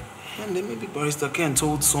Barrister Ken. And then maybe Barrister Ken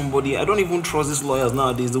told somebody, I don't even trust these lawyers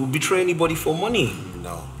nowadays, they will betray anybody for money.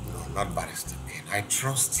 No, not Barrister Ken. I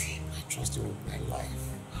trust him. I trust him with my life.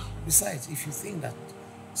 Besides, if you think that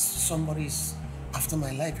somebody is after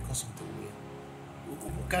my life because of the will,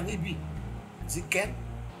 who can it be? Is it Ken?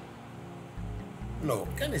 No,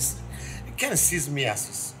 Ken sees me as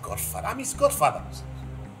his godfather. I'm his godfather.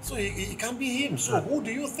 So it can't be him. So who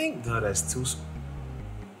do you think? Dad, I still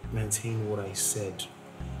maintain what I said.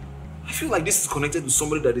 I feel like this is connected to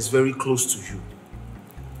somebody that is very close to you.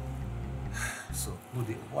 So who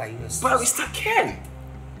are you? Barrister Ken!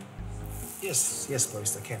 Yes,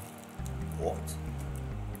 Barrister Ken. What?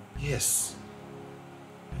 Yes.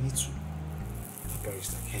 I need to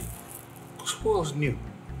Barrister Ken. Because who else knew?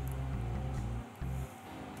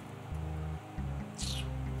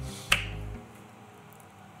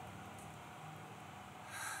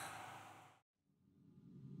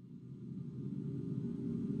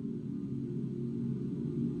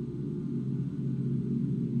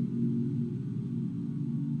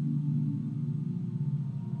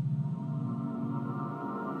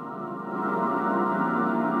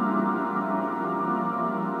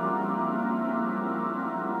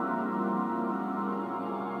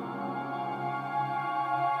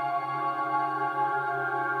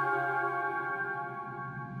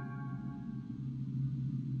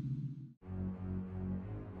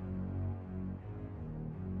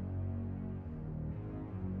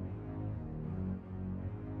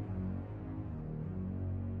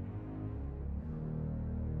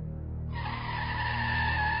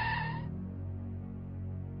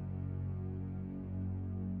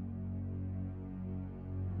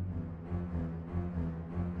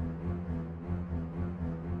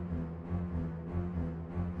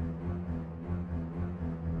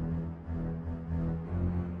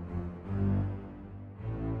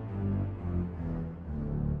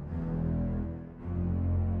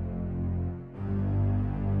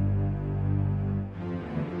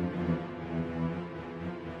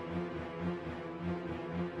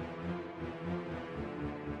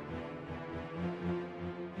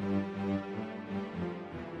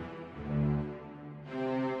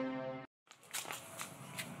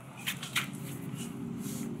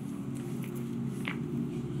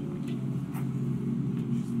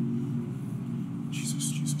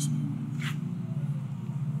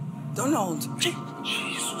 Donald.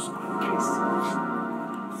 Jesus Christ.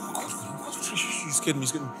 He scared me.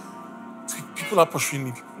 People are pursuing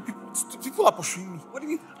me. People are pursuing me. What do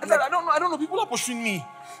you mean? I don't know. People are pursuing me.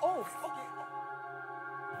 Oh,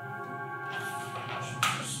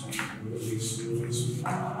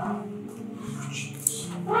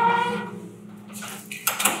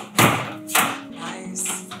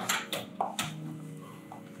 Nice.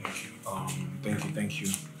 Thank you.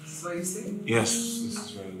 So you see? Yes, this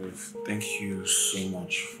is very late. Thank you so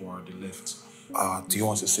much for the lift. Do you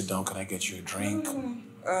want to sit down? Can I get you a drink?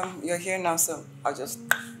 You're here now, so I'll just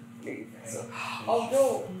leave. So,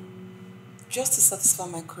 although, just to satisfy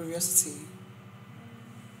my curiosity,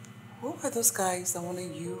 who were those guys that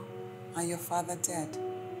wanted you and your father dead?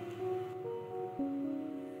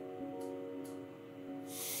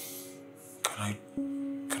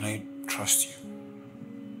 Can I trust you.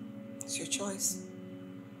 It's your choice.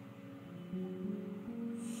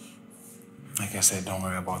 Like I said, don't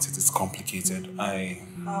worry about it. It's complicated.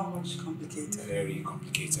 How much complicated? Very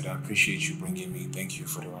complicated. I appreciate you bringing me. Thank you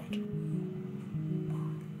for the ride.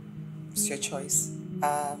 It's your choice.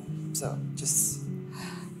 So just...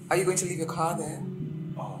 Are you going to leave your car there?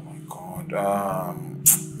 Oh my God.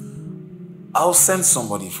 I'll send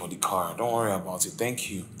somebody for the car. Don't worry about it.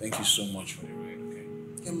 Thank you. Thank you so much for the ride, okay?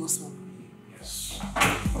 You're most welcome. Yes.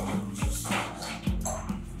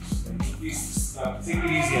 Please, take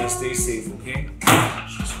it easy and stay safe, okay?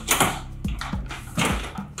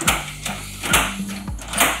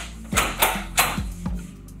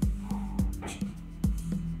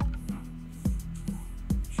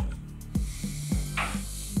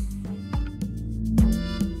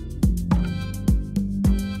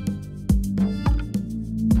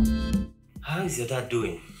 How is your dad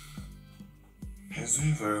doing? He's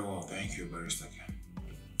doing very well, thank you, Barrister.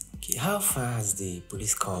 Okay, how far has the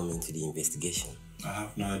police come into the investigation? I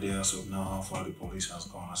have no idea as of now how far the police has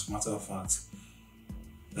gone. As a matter of fact,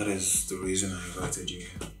 that is the reason I invited you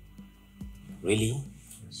here. Really?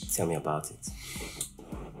 Yes. Tell me about it.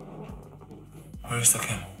 Barrister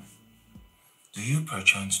Ken, do you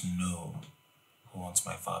perchance know who wants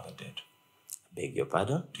my father dead? I beg your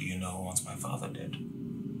pardon? Do you know who wants my father dead?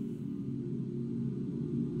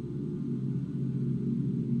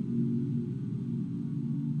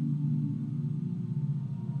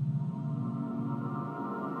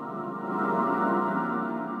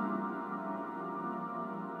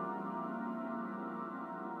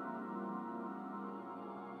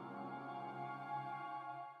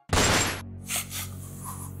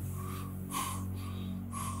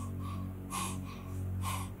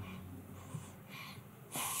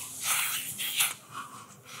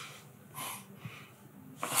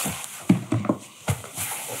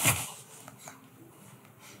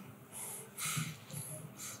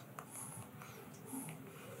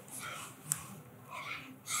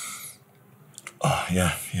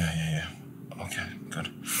 Yeah. Okay, good.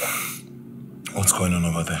 What's going on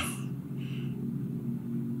over there?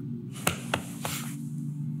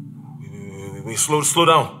 Wait, slow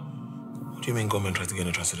down. What do you mean government tried to get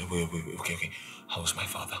interested? Wait, okay. How's my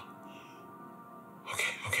father?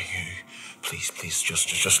 Okay, please,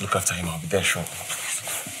 just look after him. I'll be there shortly,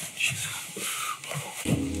 please. Jesus.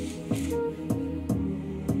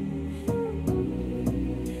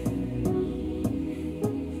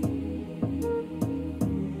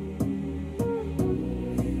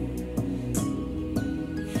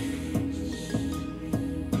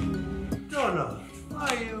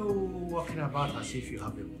 About as if you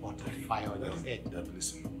have a pot of fire on your head. Dad,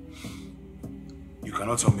 listen. You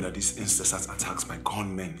cannot tell me that this incessant attacks by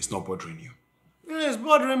gunmen is not bothering you. Yeah, it's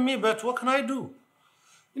bothering me, but what can I do?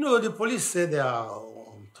 You know, the police say they are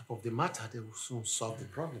on top of the matter. They will soon solve the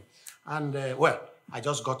problem. And, well, I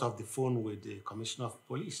just got off the phone with the commissioner of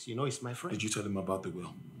police. You know, he's my friend. Did you tell him about the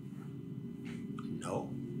will? No.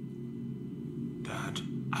 Dad,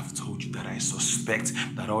 I've told you that I suspect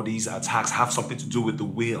that all these attacks have something to do with the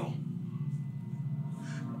will.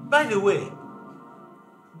 By the way,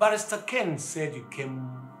 Barrister Ken said you came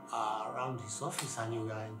around his office and you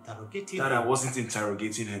were interrogating him. Dad, I wasn't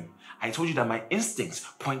interrogating him. I told you that my instincts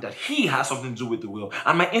point that he has something to do with the will,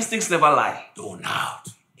 and my instincts never lie.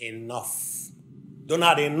 Leonard, enough.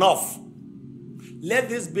 Leonard, enough. Let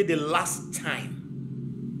this be the last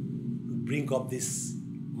time you bring up this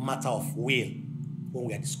matter of will when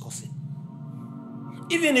we are discussing.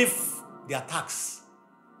 Even if the attacks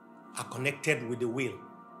are connected with the will,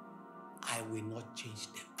 I will not change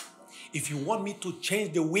them. If you want me to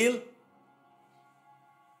change the will,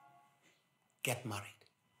 get married.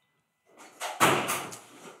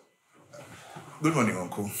 Good morning,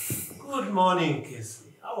 Uncle. Good morning,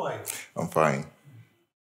 Kesley. How are you? I'm fine.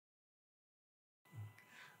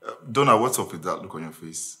 Donna, what's up with that look on your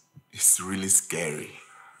face? It's really scary.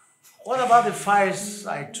 What about the files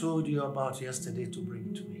I told you about yesterday to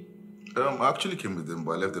bring to me? I actually came with them,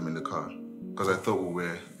 but I left them in the car because I thought we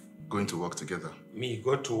were going to work together. Me,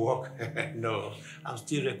 go to work? No, I'm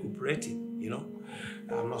still recuperating, you know.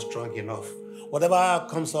 I'm not strong enough. Whatever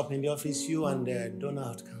comes up in the office, you and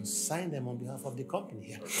Donald can sign them on behalf of the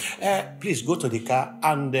company. Please go to the car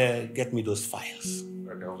and get me those files.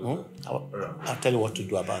 Okay, I'll tell you what to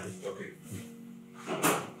do about it. Okay.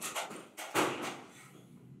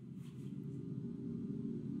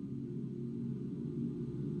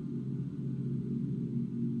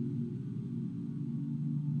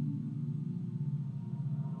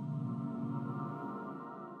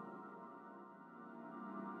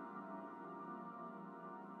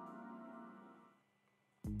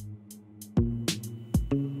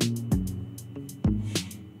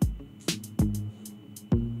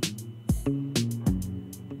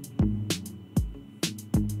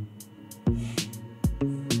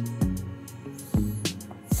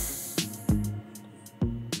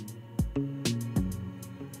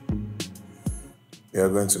 You're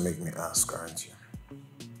going to make me ask, aren't you?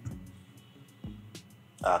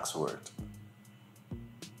 Ask word.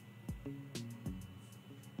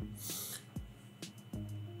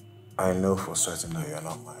 I know for certain that you're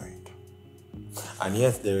not married. And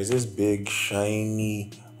yet there is this big,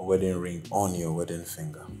 shiny wedding ring on your wedding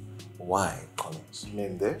finger. Why, Collins? You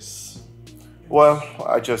mean this? Well,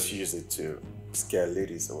 I just use it to scare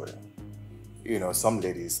ladies away. You know, some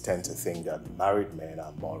ladies tend to think that married men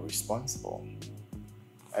are more responsible.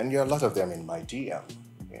 And there are a lot of them in my DM,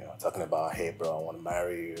 you know, talking about, hey bro, I want to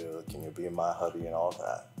marry you, can you be my hubby and all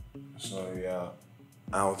that. So you're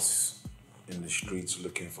out in the streets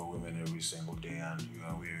looking for women every single day and you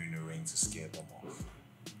are wearing a ring to scare them off.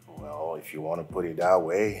 Well, if you want to put it that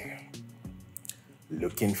way,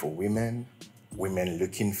 looking for women, women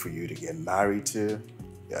looking for you to get married to,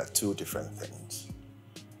 they are two different things.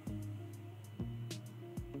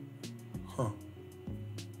 Huh.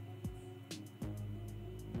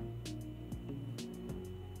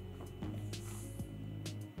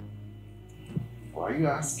 Why are you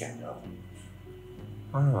asking though?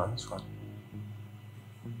 Oh, no, that's fine.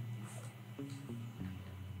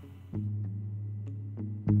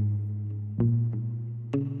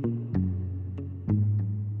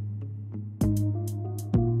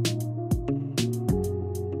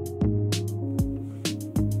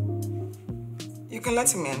 You can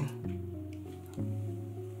let him in.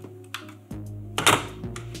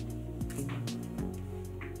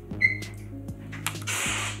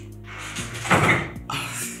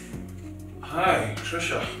 Hi,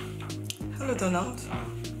 Trisha. Hello, Donald.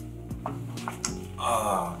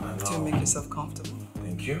 I know. Do make yourself comfortable.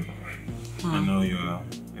 Thank you. I know you're a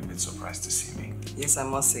bit surprised to see me. Yes, I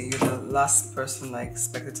must say, you're the last person I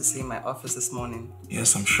expected to see in my office this morning.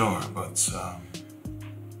 Yes, I'm sure, but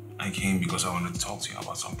I came because I wanted to talk to you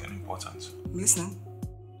about something important. I'm listening.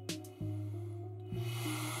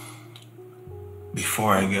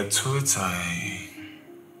 Before I get to it, I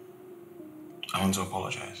want to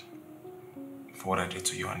apologize for what I did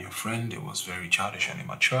to you and your friend. It was very childish and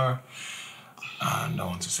immature, and I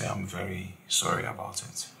want to say I'm very sorry about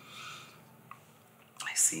it.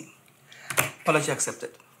 I see. Apology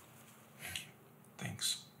accepted.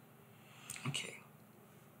 Thanks. Okay.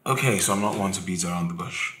 Okay, so I'm not one to beat around the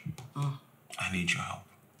bush. I need your help.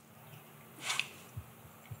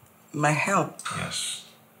 My help? Yes.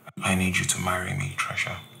 I need you to marry me,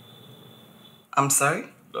 Trisha. I'm sorry?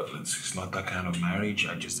 It's not that kind of marriage.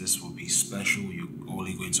 This will be special. You're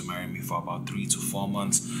only going to marry me for about 3 to 4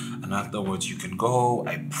 months. And afterwards you can go.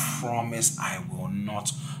 I promise I will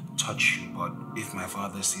not touch you. But if my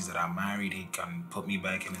father sees that I'm married, he can put me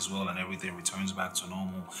back in his will and everything returns back to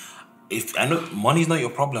normal. If I know money is not your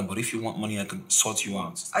problem, but if you want money, I can sort you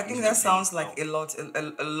out. I think that sounds like a lot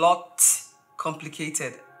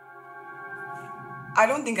complicated. I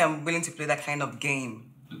don't think I'm willing to play that kind of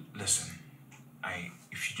game. Listen,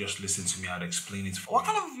 if you just listen to me, I'd explain it for you. What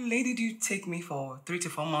kind of lady do you take me for? 3 to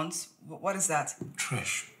 4 months? What is that?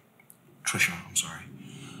 Trisha, I'm sorry.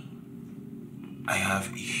 I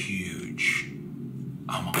have a huge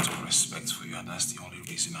amount of respect for you, and that's the only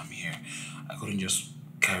reason I'm here. I couldn't just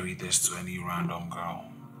carry this to any random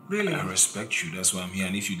girl. Really? I respect you, that's why I'm here,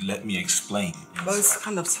 and if you'd let me explain. Well, it's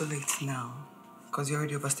kind of too late now, because you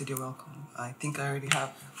already overstayed your welcome. I think I already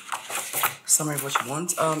have a summary of what you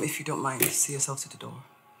want. If you don't mind, see yourself to the door.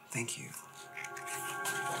 Thank you.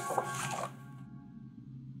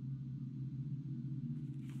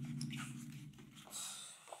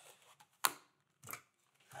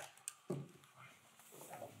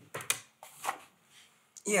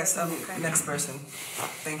 Yes, next person.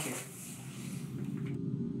 Thank you.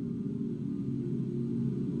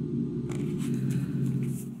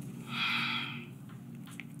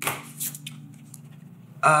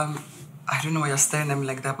 I don't know why you're staring at me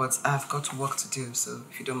like that, but I've got work to do, so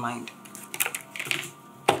if you don't mind.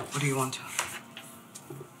 What do you want?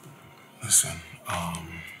 Listen, I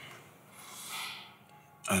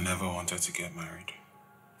never wanted to get married.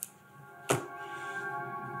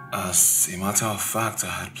 As a matter of fact, I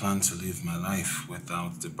had planned to live my life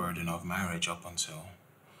without the burden of marriage up until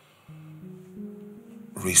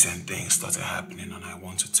recent things started happening, and I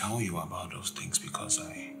want to tell you about those things because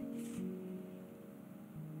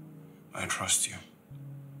I trust you.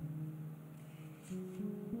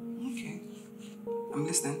 Okay. I'm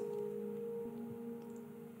listening.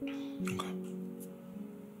 Okay.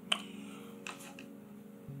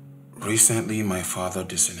 Recently, my father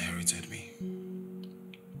disinherited me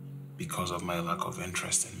because of my lack of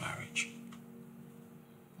interest in marriage.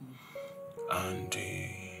 And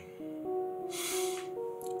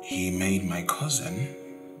he made my cousin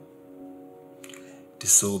the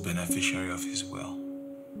sole beneficiary of his will.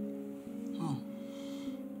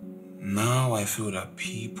 Now I feel that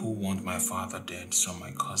people want my father dead so my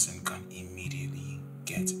cousin can immediately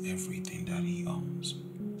get everything that he owns.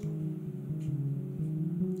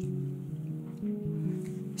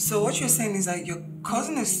 So what you're saying is that your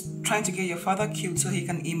cousin is trying to get your father killed so he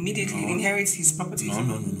can immediately inherit his property?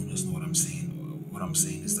 No, that's not what I'm saying. What I'm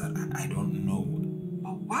saying is that I don't know.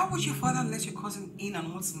 But why would your father let your cousin in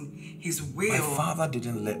on what's in his will? My father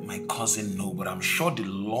didn't let my cousin know, but I'm sure the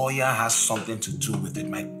lawyer has something to do with it.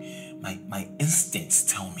 My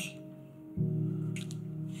instincts tell me.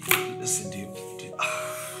 Listen,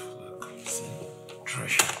 listen,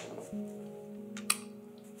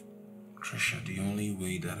 Trisha, the only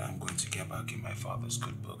way that I'm going to get back in my father's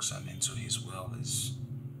good books and into his will is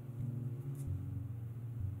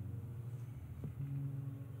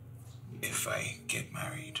if I get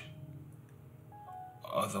married.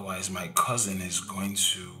 Otherwise, my cousin is going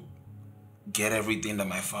to get everything that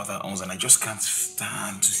my father owns, and I just can't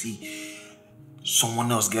stand to see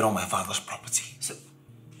someone else get on my father's property. So,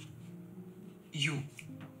 you?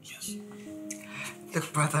 Yes.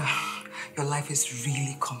 Look, brother, your life is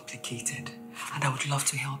really complicated, and I would love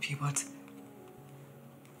to help you, but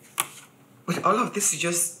with all of this you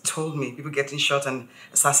just told me, people getting shot and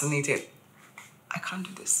assassinated, I can't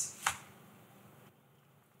do this.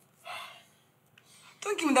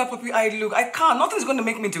 Don't give me that puppy-eyed look. I can't. Nothing's going to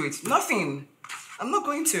make me do it. Nothing. I'm not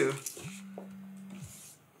going to.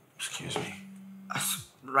 Excuse me.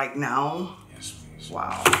 Right now? Yes, please.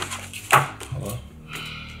 Wow. Hello?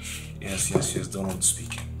 Yes, Donald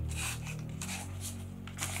speaking.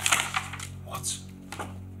 What?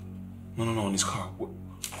 No, in his car.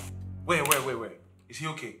 Wait. Is he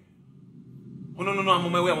okay? Oh, no, I'm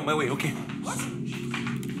on my way, okay. What?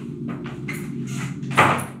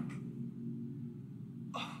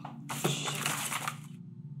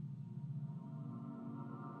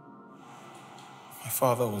 My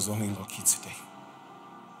father was only lucky today.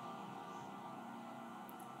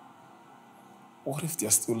 What if they're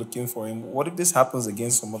still looking for him? What if this happens again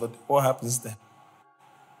some other day? What happens then?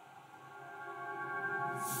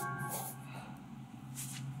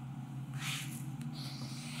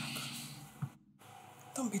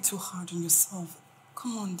 Don't be too hard on yourself.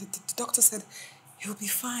 Come on, the doctor said he'll be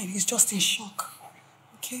fine. He's just in shock.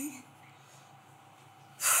 Okay?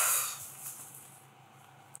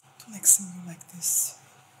 Don't like seeing you like this.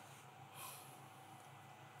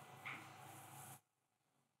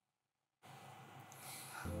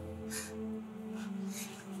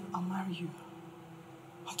 I'll marry you.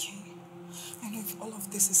 Okay? I know if all of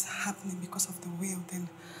this is happening because of the will, then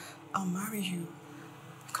I'll marry you.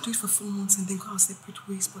 I could do it for 4 months and then go our separate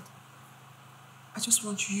ways, but I just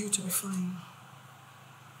want you to be fine.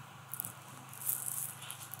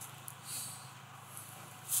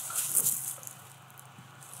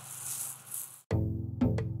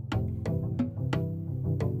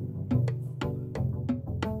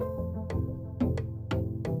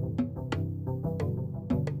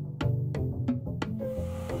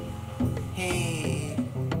 Hey,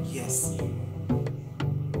 yes.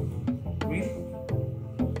 Really?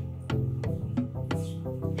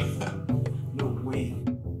 No way.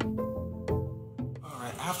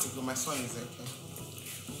 Alright, I have to go. My son is there. Okay?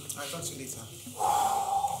 I'll talk to you later.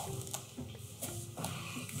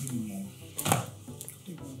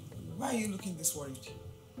 Why are you looking this worried?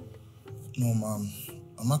 No, Mom.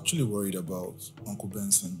 I'm actually worried about Uncle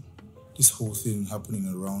Benson. This whole thing happening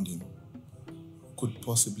around him could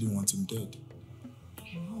possibly want him dead.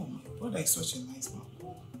 No, my brother is such a nice man.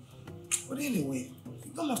 But anyway,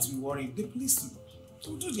 you don't have to be worried. The police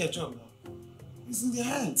will do their job now. It's in their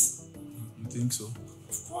hands. You think so?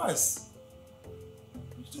 Of course.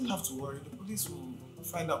 You don't have to worry. The police will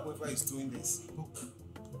find out whoever is doing this.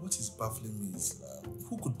 What is baffling me is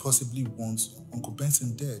who could possibly want Uncle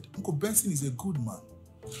Benson dead? Uncle Benson is a good man.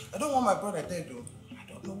 I don't want my brother dead though.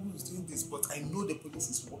 I don't know who is doing this, but I know the police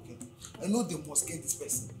is working. I know they must get this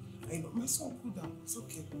person. I know. My son, cool down. It's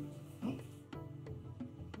okay.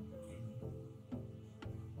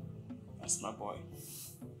 That's my boy.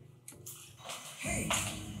 Hey.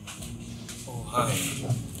 Oh, hi.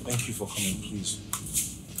 Thank you for coming, please.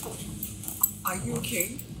 Are you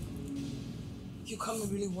okay? You come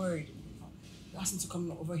really worried. You asked me to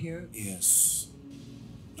come over here. Yes.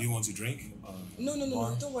 Do you want to drink? No.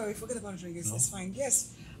 Don't worry. Forget about the drink. It's fine.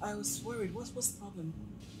 Yes, I was worried. What's the problem?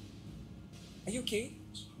 Are you okay?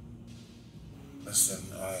 Listen,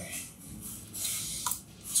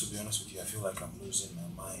 to be honest with you, I feel like I'm losing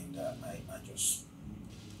my mind.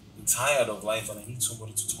 I'm tired of life and I need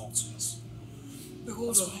somebody to talk to us. But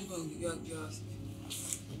hold on. You're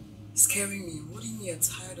scaring me. What do you mean you're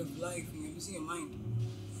tired of life and you're losing your mind?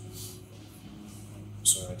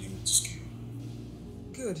 Sorry, I didn't mean to scare you.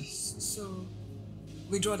 Good. So,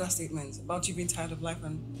 withdraw that statement about you being tired of life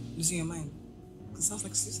and losing your mind. It sounds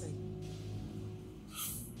like suicide.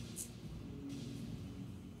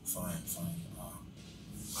 Fine.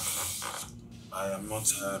 I am not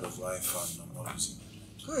tired of life and I'm not losing my mind.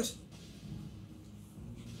 Good.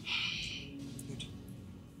 Good.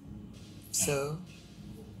 So,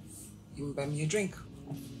 you can buy me a drink.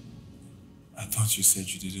 I thought you said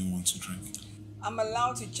you didn't want to drink. I'm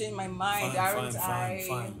allowed to change my mind, aren't I?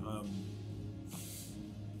 Fine.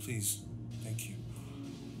 Please. Thank you.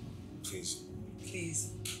 Please.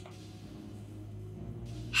 Please.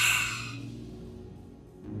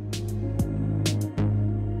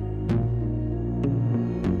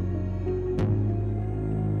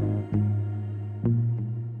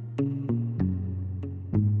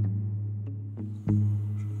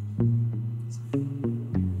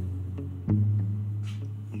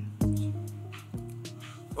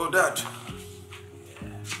 Oh, Dad.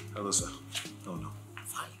 Hello, sir. Oh, no.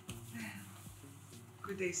 Fine.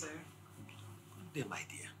 Good day, sir. Good day, my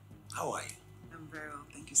dear. How are you? I'm very well,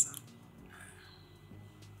 thank you, sir.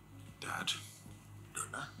 Dad.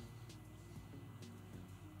 Donna?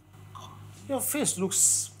 Your face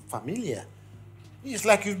looks familiar. It's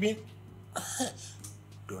like you've been...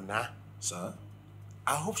 Donna? Sir?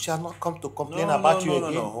 I hope she'll not come to complain about you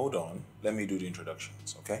again. No, hold on. Let me do the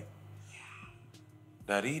introductions, okay?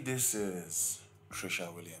 Daddy, this is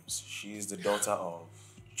Trisha Williams. She is the daughter of...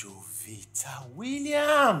 Jovita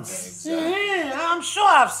Williams. Yeah, exactly. Yeah, I'm sure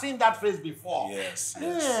I've seen that face before. Yes.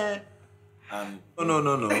 Yeah. And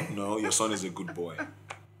no. Your son is a good boy.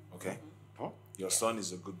 Okay? Huh? Your son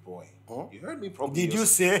is a good boy. Huh? You heard me properly. Did you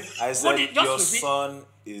say? I said your son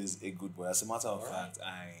is a good boy. As a matter of fact,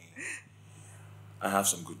 I have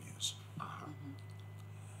some good news.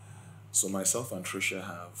 So myself and Trisha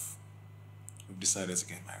we've decided to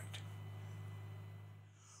get married.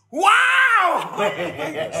 Wow!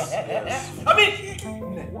 Yes. I mean,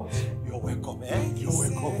 you're welcome, eh? You're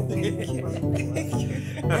welcome. Thank you.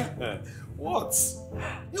 What?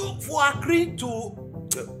 You for agreeing to.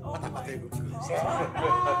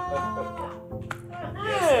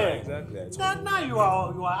 Yes, exactly. Now you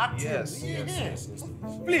are acting. Yes.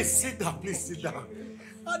 Please sit down.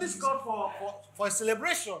 This called for a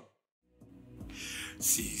celebration.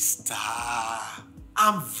 Sister,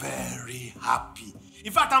 I'm very happy.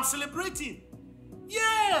 In fact, I'm celebrating.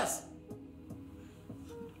 Yes.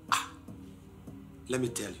 Let me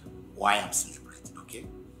tell you why I'm celebrating, okay?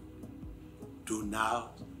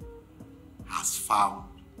 Donald has found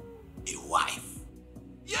a wife.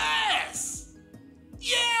 Yes.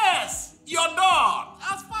 Your dog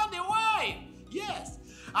has found a wife. Yes.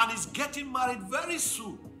 And is getting married very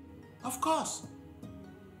soon. Of course.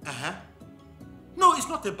 No, it's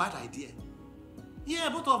not a bad idea. Yeah,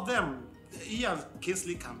 both of them, he and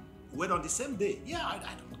Kingsley can wed on the same day. Yeah, I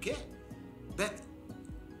don't care. But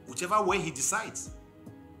whichever way he decides,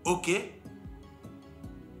 okay?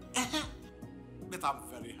 But I'm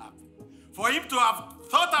very happy. For him to have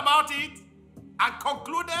thought about it and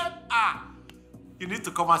concluded, you need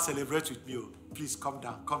to come and celebrate with me. Please come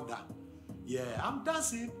down. Yeah, I'm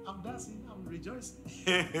dancing, I'm rejoicing.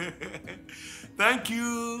 Thank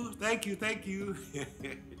you.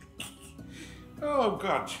 Oh,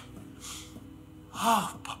 God.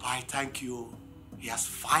 Oh, Papa, I thank you. He has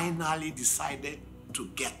finally decided to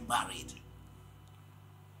get married.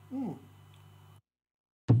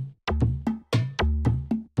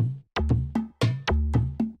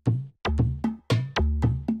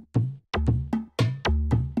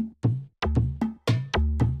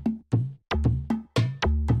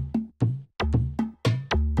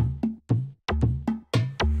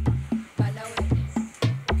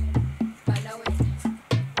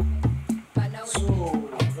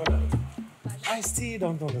 I still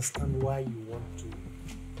don't understand why you want to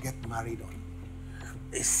get married on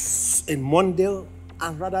a Monday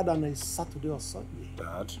and rather than a Saturday or Sunday.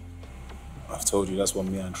 Dad, I've told you that's what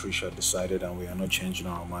me and Trisha decided and we are not changing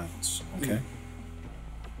our minds, okay?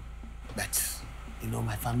 But,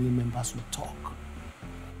 my family members will talk.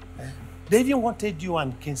 They even wanted you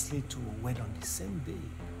and Kingsley to wed on the same day.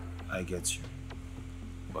 I get you.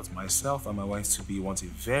 But myself and my wife-to-be want a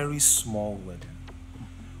very small wedding.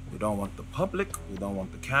 We don't want the public, we don't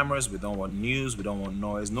want the cameras, we don't want news, we don't want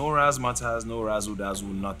noise. No razzmatazz, no razzle-dazzle,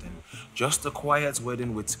 nothing. Just a quiet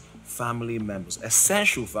wedding with family members,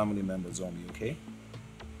 essential family members only, okay?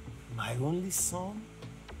 My only son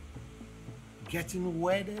getting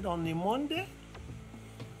wedded on a Monday?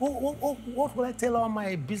 What will I tell all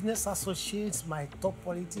my business associates, my top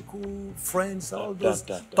political friends, all those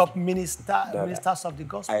top ministers of the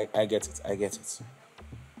gospel? I get it.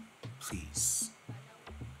 Please.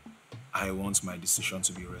 I want my decision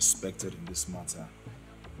to be respected in this matter.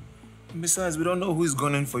 Besides, we don't know who's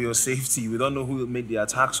gunning for your safety. We don't know who made the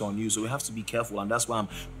attacks on you, so we have to be careful, and that's why I'm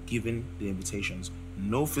giving the invitations.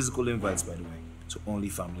 No physical invites, by the way, to only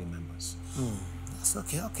family members. That's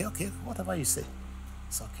okay. Whatever you say.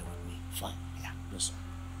 It's okay with me. Fine. Yeah. Listen,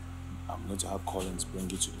 I'm going to have Collins bring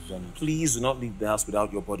you to the venue. Please do not leave the house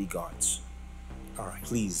without your bodyguards. All right.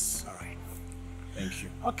 Please. All right. Thank you.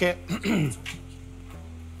 Okay.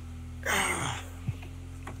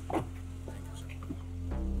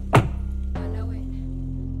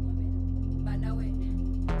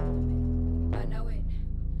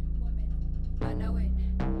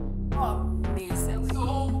 Amazing.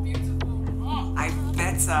 So beautiful. I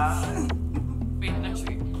better. Wait, let me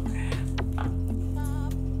show you.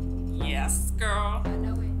 Yes, girl.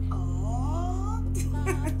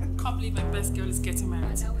 Can't believe my best girl is getting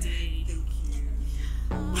married today. Thank you.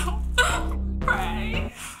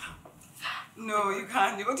 Right? No, you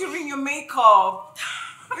can't. You're going to ruin your makeup.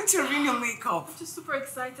 You're going to ruin your makeup. I'm just super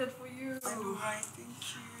excited for you. I know, right? Thank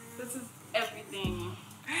you. This is everything.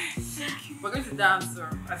 Thank you. We're going to dance, sir.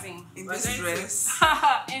 I think. In this dress?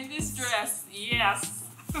 In this dress, yes.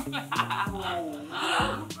 Oh,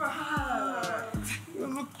 you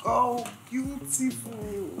look all beautiful.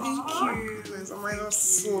 Thank you. Am I not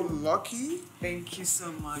so lucky? Thank you so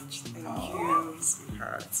much. Thank you,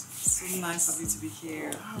 sweetheart. So nice of you to be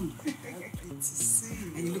here. I'm happy to see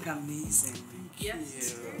you. And you look amazing. Thank you.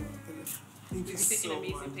 Yes. Thank you We're so taking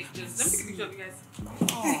amazing much. pictures. Let me take a picture of you guys.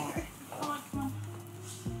 Oh. Come on.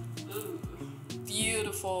 Ooh,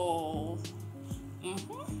 beautiful.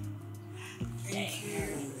 Thank you.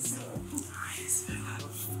 So nice.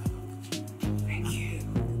 Thank you.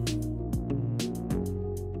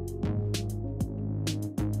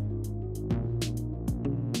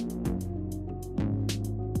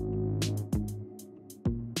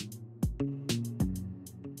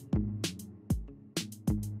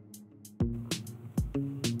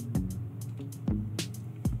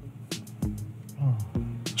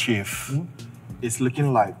 Chief, it's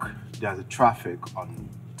looking like there's a traffic on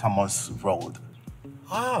Thomas Road.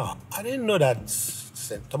 Ah, I didn't know that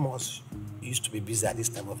St. Thomas used to be busy at this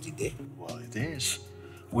time of the day. Well, it is.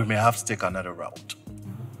 We may have to take another route.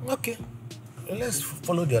 Okay, let's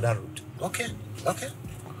follow the other route. Okay.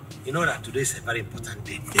 You know that today is a very important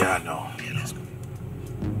day. Yeah, I know. Okay, let's go.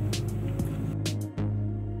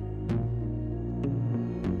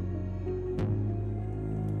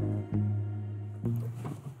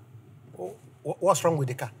 What's wrong with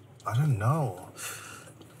the car? I don't know.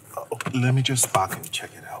 Let me just park and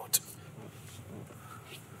check it out.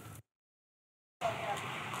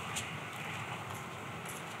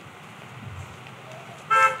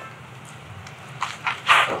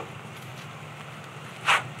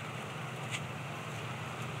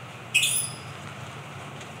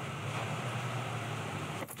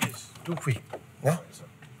 Please, do quick. Yeah?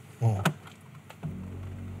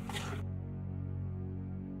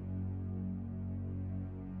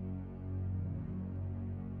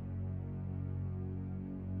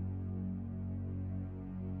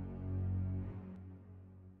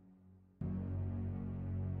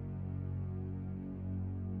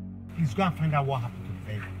 Please go and find out what happened to the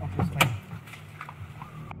baby. Okay, fine.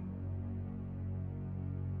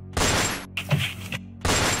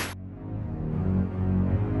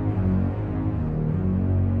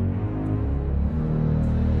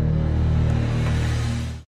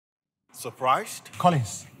 Surprised?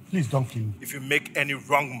 Collins, please don't kill me. If you make any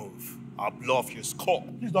wrong move, I'll blow off your skull.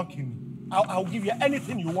 Please don't kill me. I'll give you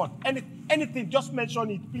anything you want. Anything, just mention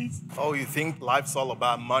it, please. Oh, you think life's all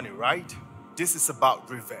about money, right? This is about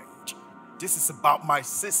revenge. This is about my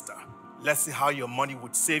sister. Let's see how your money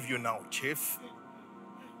would save you now, Chief.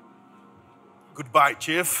 Goodbye,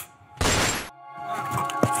 Chief.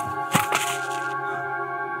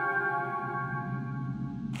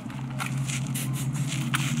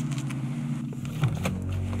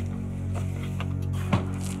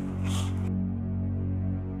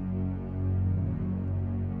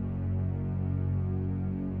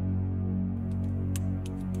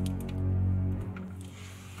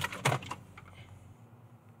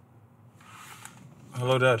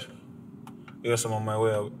 Hello, Dad. Yes, I'm on my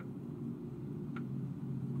way out.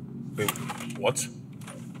 Wait, what?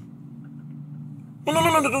 No.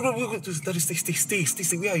 Daddy,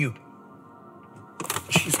 stay. Where are you?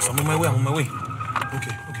 Jesus, I'm on my way.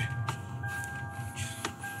 Okay.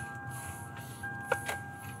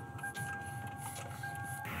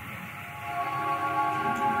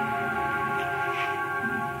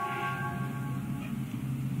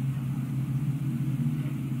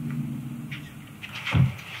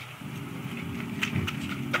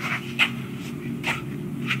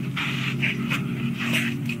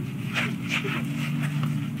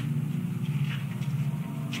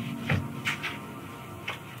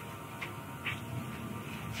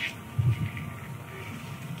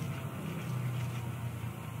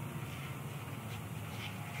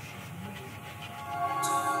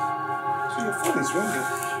 Your phone is ringing.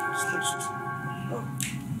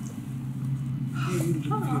 You look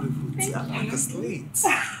beautiful. Thank I'm like you. a slate.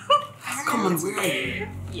 Come on, where are you?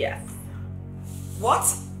 Yes. What?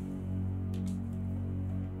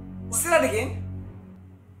 Say that again.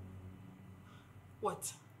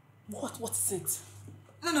 What? What is it?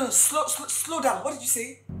 No, slow down. What did you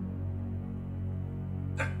say?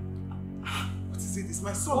 What is it? It's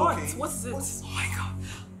my son, What? okay? What is it? Oh my God.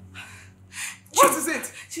 What is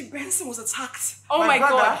it? Benson was attacked. Oh my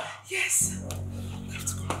God. Yes. We have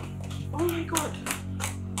to go. Oh my God.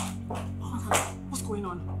 Hold on. What's going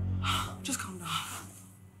on? Just calm down.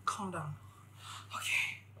 Calm down.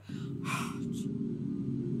 Okay.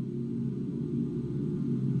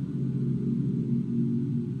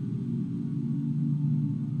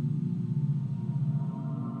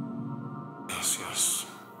 Yes.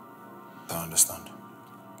 I understand.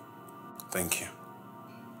 Thank you.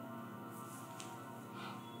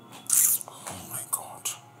 Oh my God.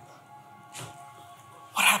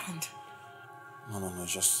 What happened? No,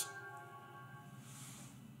 just...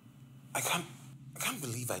 I can't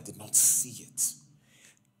believe I did not see it.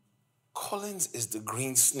 Collins is the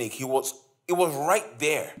green snake. It was right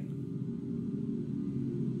there.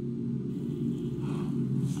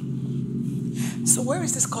 So where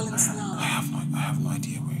is this Collins now? I have no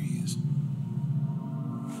idea where he is.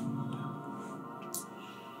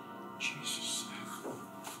 Jesus.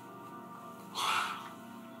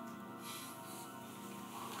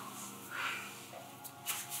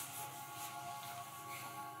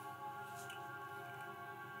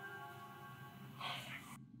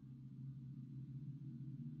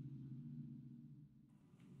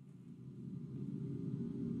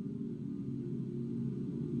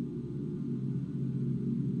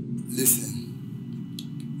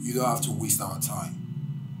 Listen, you don't have to waste our time,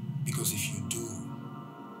 because if you do,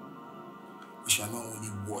 we shall not only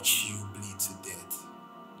watch you bleed to death,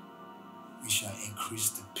 we shall increase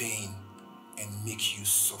the pain and make you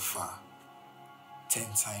suffer 10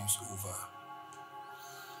 times over.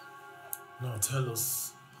 Now tell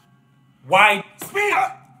us, why? Speak!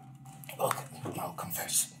 Okay, I'll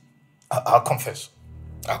confess. I'll confess.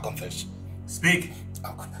 Speak.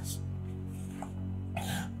 I'll confess.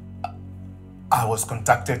 I was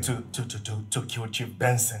contacted to kill Chief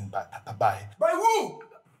Benson by who?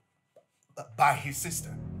 By his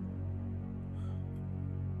sister.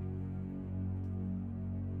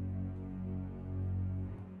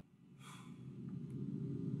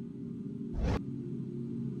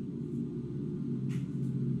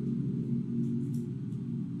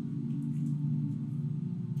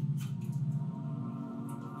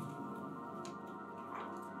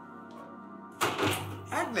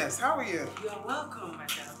 Agnes, how are you? You're welcome,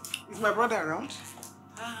 madam. Is my brother around?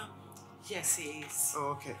 Yes, he is.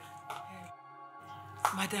 Oh, okay.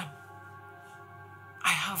 Madam, I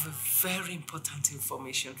have a very important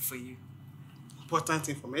information for you. Important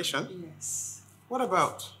information? Yes. What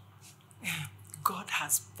about? God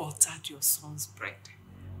has buttered your son's bread.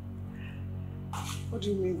 What do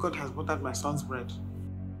you mean God has buttered my son's bread?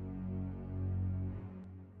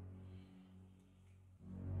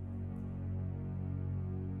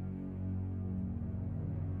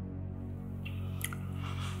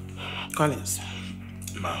 Collins,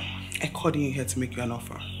 Ma'am. I called you here to make you an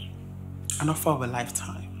offer. An offer of a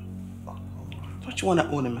lifetime. Don't you want to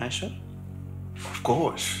own a mansion? Of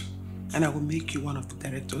course. And I will make you one of the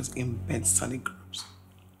directors in Benson Groups.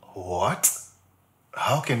 What?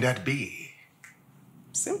 How can that be?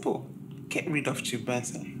 Simple. Get rid of Chief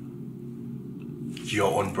Benson.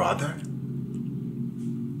 Your own brother?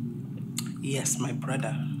 Yes, my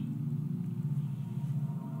brother.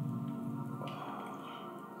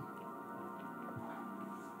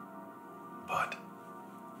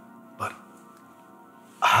 But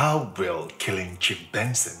how will killing Chief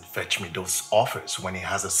Benson fetch me those offers when he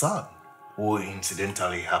has a son, who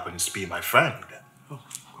incidentally happens to be my friend? Oh,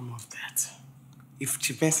 come off that. If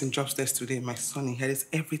Chief Benson drops dead today, my son inherits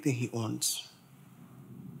everything he owns.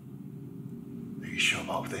 Are you sure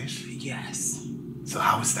about this? Yes. So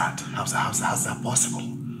how is that? How's that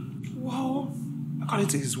possible? Well, according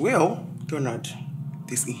to his will, Leonard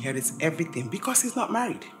disinherits everything because he's not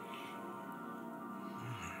married.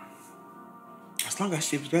 As long as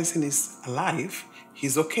Chief Benson is alive,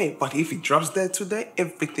 he's okay. But if he drops dead today,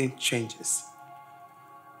 everything changes.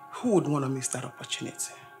 Who would want to miss that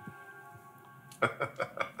opportunity?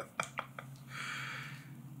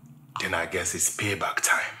 Then I guess it's payback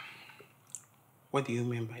time. What do you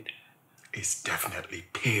mean by that? It's definitely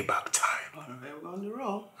payback time. All right, we're on the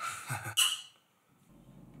roll.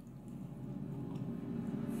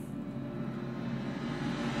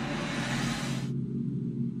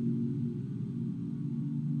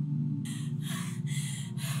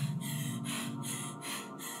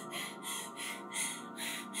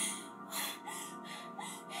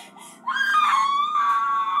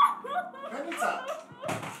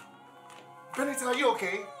 you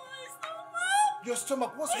okay? Your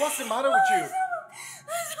stomach, what's the matter with you?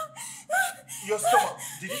 Your stomach,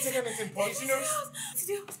 did you take anything poisonous?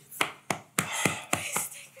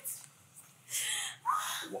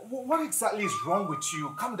 What exactly is wrong with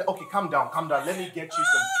you? Calm down. Okay, calm down. Let me get you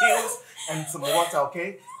some pills and some water,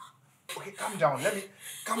 okay? Okay, calm down.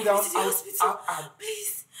 Calm down.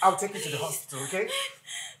 I'll take you to the hospital, okay?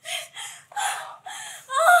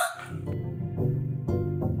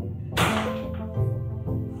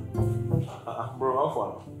 Bro, how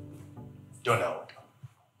far? Donald,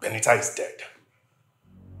 Benita is dead.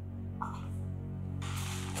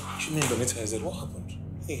 What you mean Benita is dead? What happened?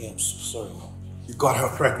 Hey, I'm so sorry, Mom. You got her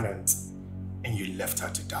pregnant and you left her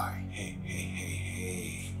to die.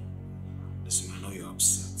 Hey. Listen, I know you're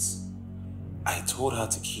upset. I told her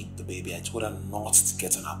to keep the baby. I told her not to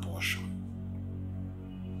get an abortion.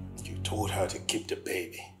 You told her to keep the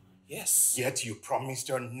baby? Yes. Yet you promised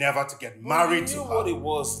her never to get married to her. You knew what it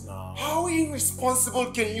was now. How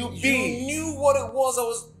irresponsible can you be? You knew what it was.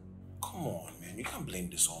 Come on, man. You can't blame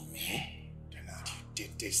this on me. Leonard, you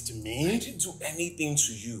did this to me? I didn't do anything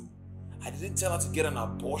to you. I didn't tell her to get an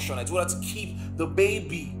abortion. I told her to keep the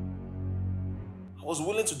baby. I was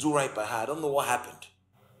willing to do right by her. I don't know what happened.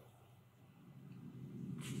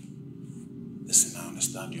 Listen, I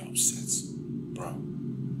understand you're upset. Bro,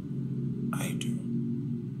 I do.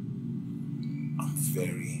 I'm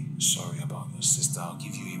very sorry about your sister. I'll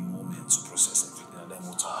give you a moment to process everything and then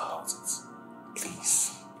we'll talk about it.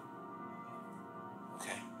 Please.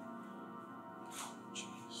 Okay?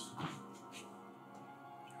 Jeez.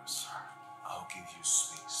 You're sorry. I'll give you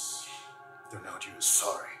space. Donald, you're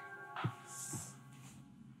sorry.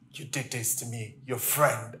 You did this to me, your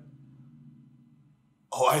friend.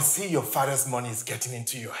 Oh, I see your father's money is getting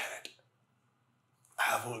into your head.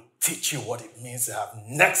 I will teach you what it means to have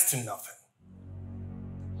next to nothing.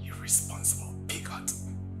 You responsible bigot.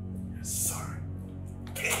 You're sorry.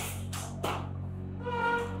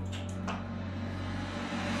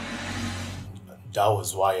 That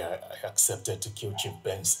was why I accepted to kill Chief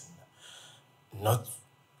Benson. Not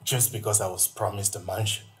just because I was promised a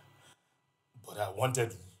mansion, but I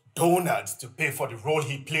wanted Donald to pay for the role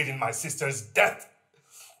he played in my sister's death.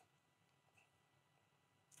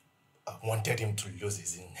 I wanted him to lose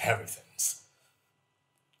his inheritance.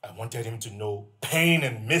 I wanted him to know pain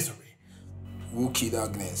and misery. Who killed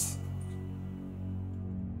Agnes?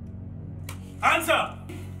 Answer!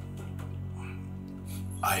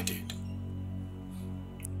 I did.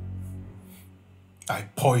 I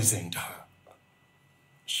poisoned her.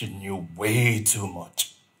 She knew way too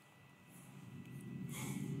much.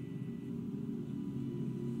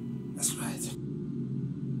 That's right.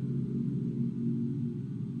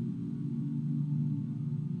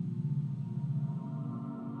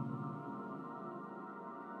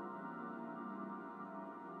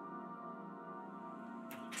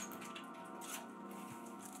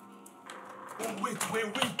 Wait.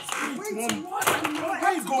 What? Where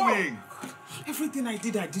are you going? Everything I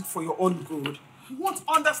did for your own good. You won't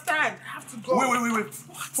understand. I have to go. Wait. What?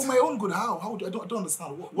 For my own good, how? I don't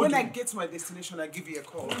understand. When I get to my destination, I'll give you a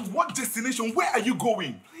call. What destination? Where are you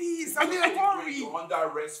going? Please, I'm in a hurry. You're under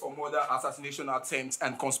arrest for murder, assassination attempt,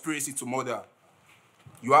 and conspiracy to murder.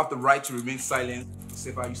 You have the right to remain silent.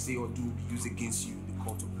 Whatever you say or do will be used against you in the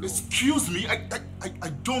court of law. Excuse me? I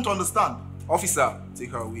don't understand. Officer,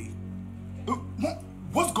 take her away.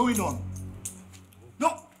 What's going on? No,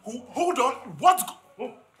 hold on. What's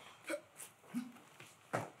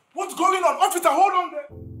going on? Officer, hold on there.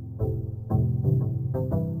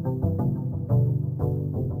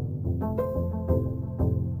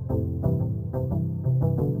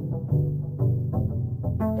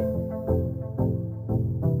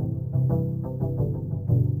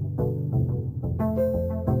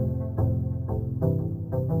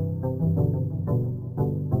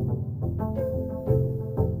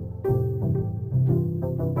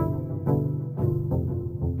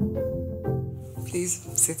 Please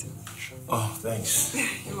sit. Oh, thanks.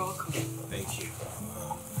 You're welcome. Thank you.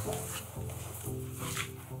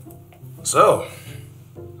 So,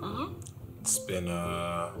 it's been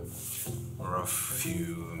a rough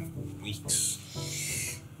few weeks.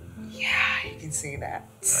 Yeah, you can say that.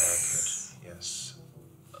 Yes.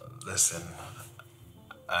 Listen,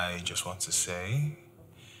 I just want to say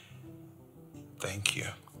thank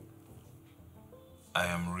you. I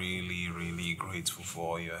am really, really grateful for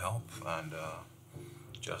all your help and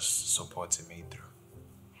just supporting me through.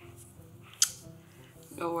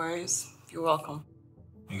 No worries. You're welcome.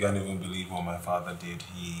 You can't even believe what my father did.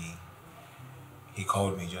 He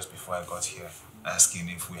called me just before I got here, asking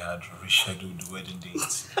if we had rescheduled the wedding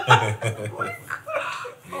date.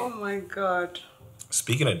 Oh my God.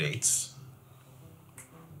 Speaking of dates,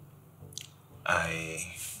 I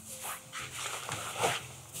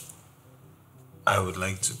would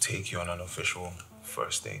like to take you on an official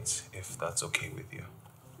first date, if that's okay with you.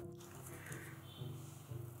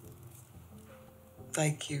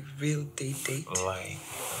 Like a real date? Like,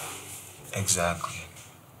 exactly.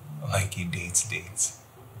 Like a date.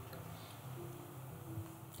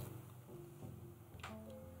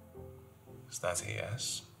 Is that a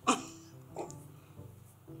yes?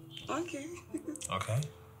 Okay. Okay?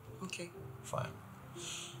 Okay. Fine.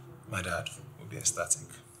 My dad will be ecstatic.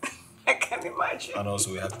 I can imagine. And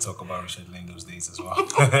also we have to talk about rescheduling those dates as well.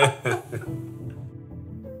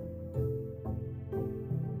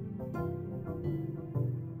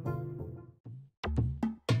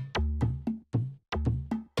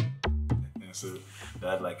 So,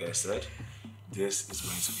 Dad, like I said, this is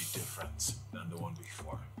going to be different than the one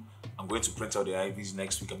before. I'm going to print out the IVs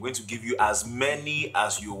next week. I'm going to give you as many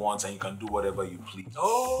as you want and you can do whatever you please.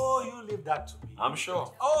 Oh, you leave that to me. I'm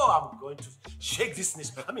sure. Oh, I'm going to shake this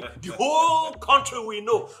news. I mean, the whole country will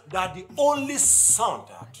know that the only son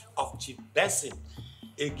of Chief Benson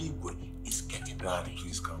Egigwe is getting married.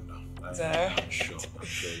 Please calm down. Sir. I'm sure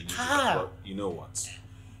you know what?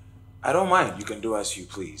 I don't mind. You can do as you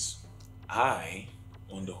please. I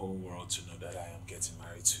want the whole world to know that I am getting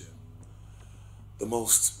married to the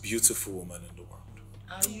most beautiful woman in the world.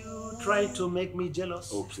 Are you trying to make me jealous?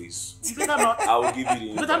 Oh, please. You better not. I will give you the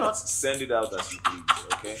You better invite. not. Send it out as you please,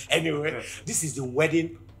 okay? Anyway, this is the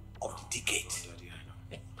wedding of the decade.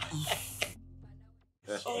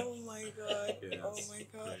 Oh my God. Yes. Oh my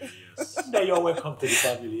God. Yes. Then you're welcome to the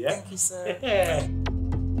family, yeah? Thank you, sir.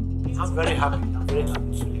 I'm very happy. I'm very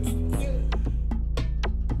happy.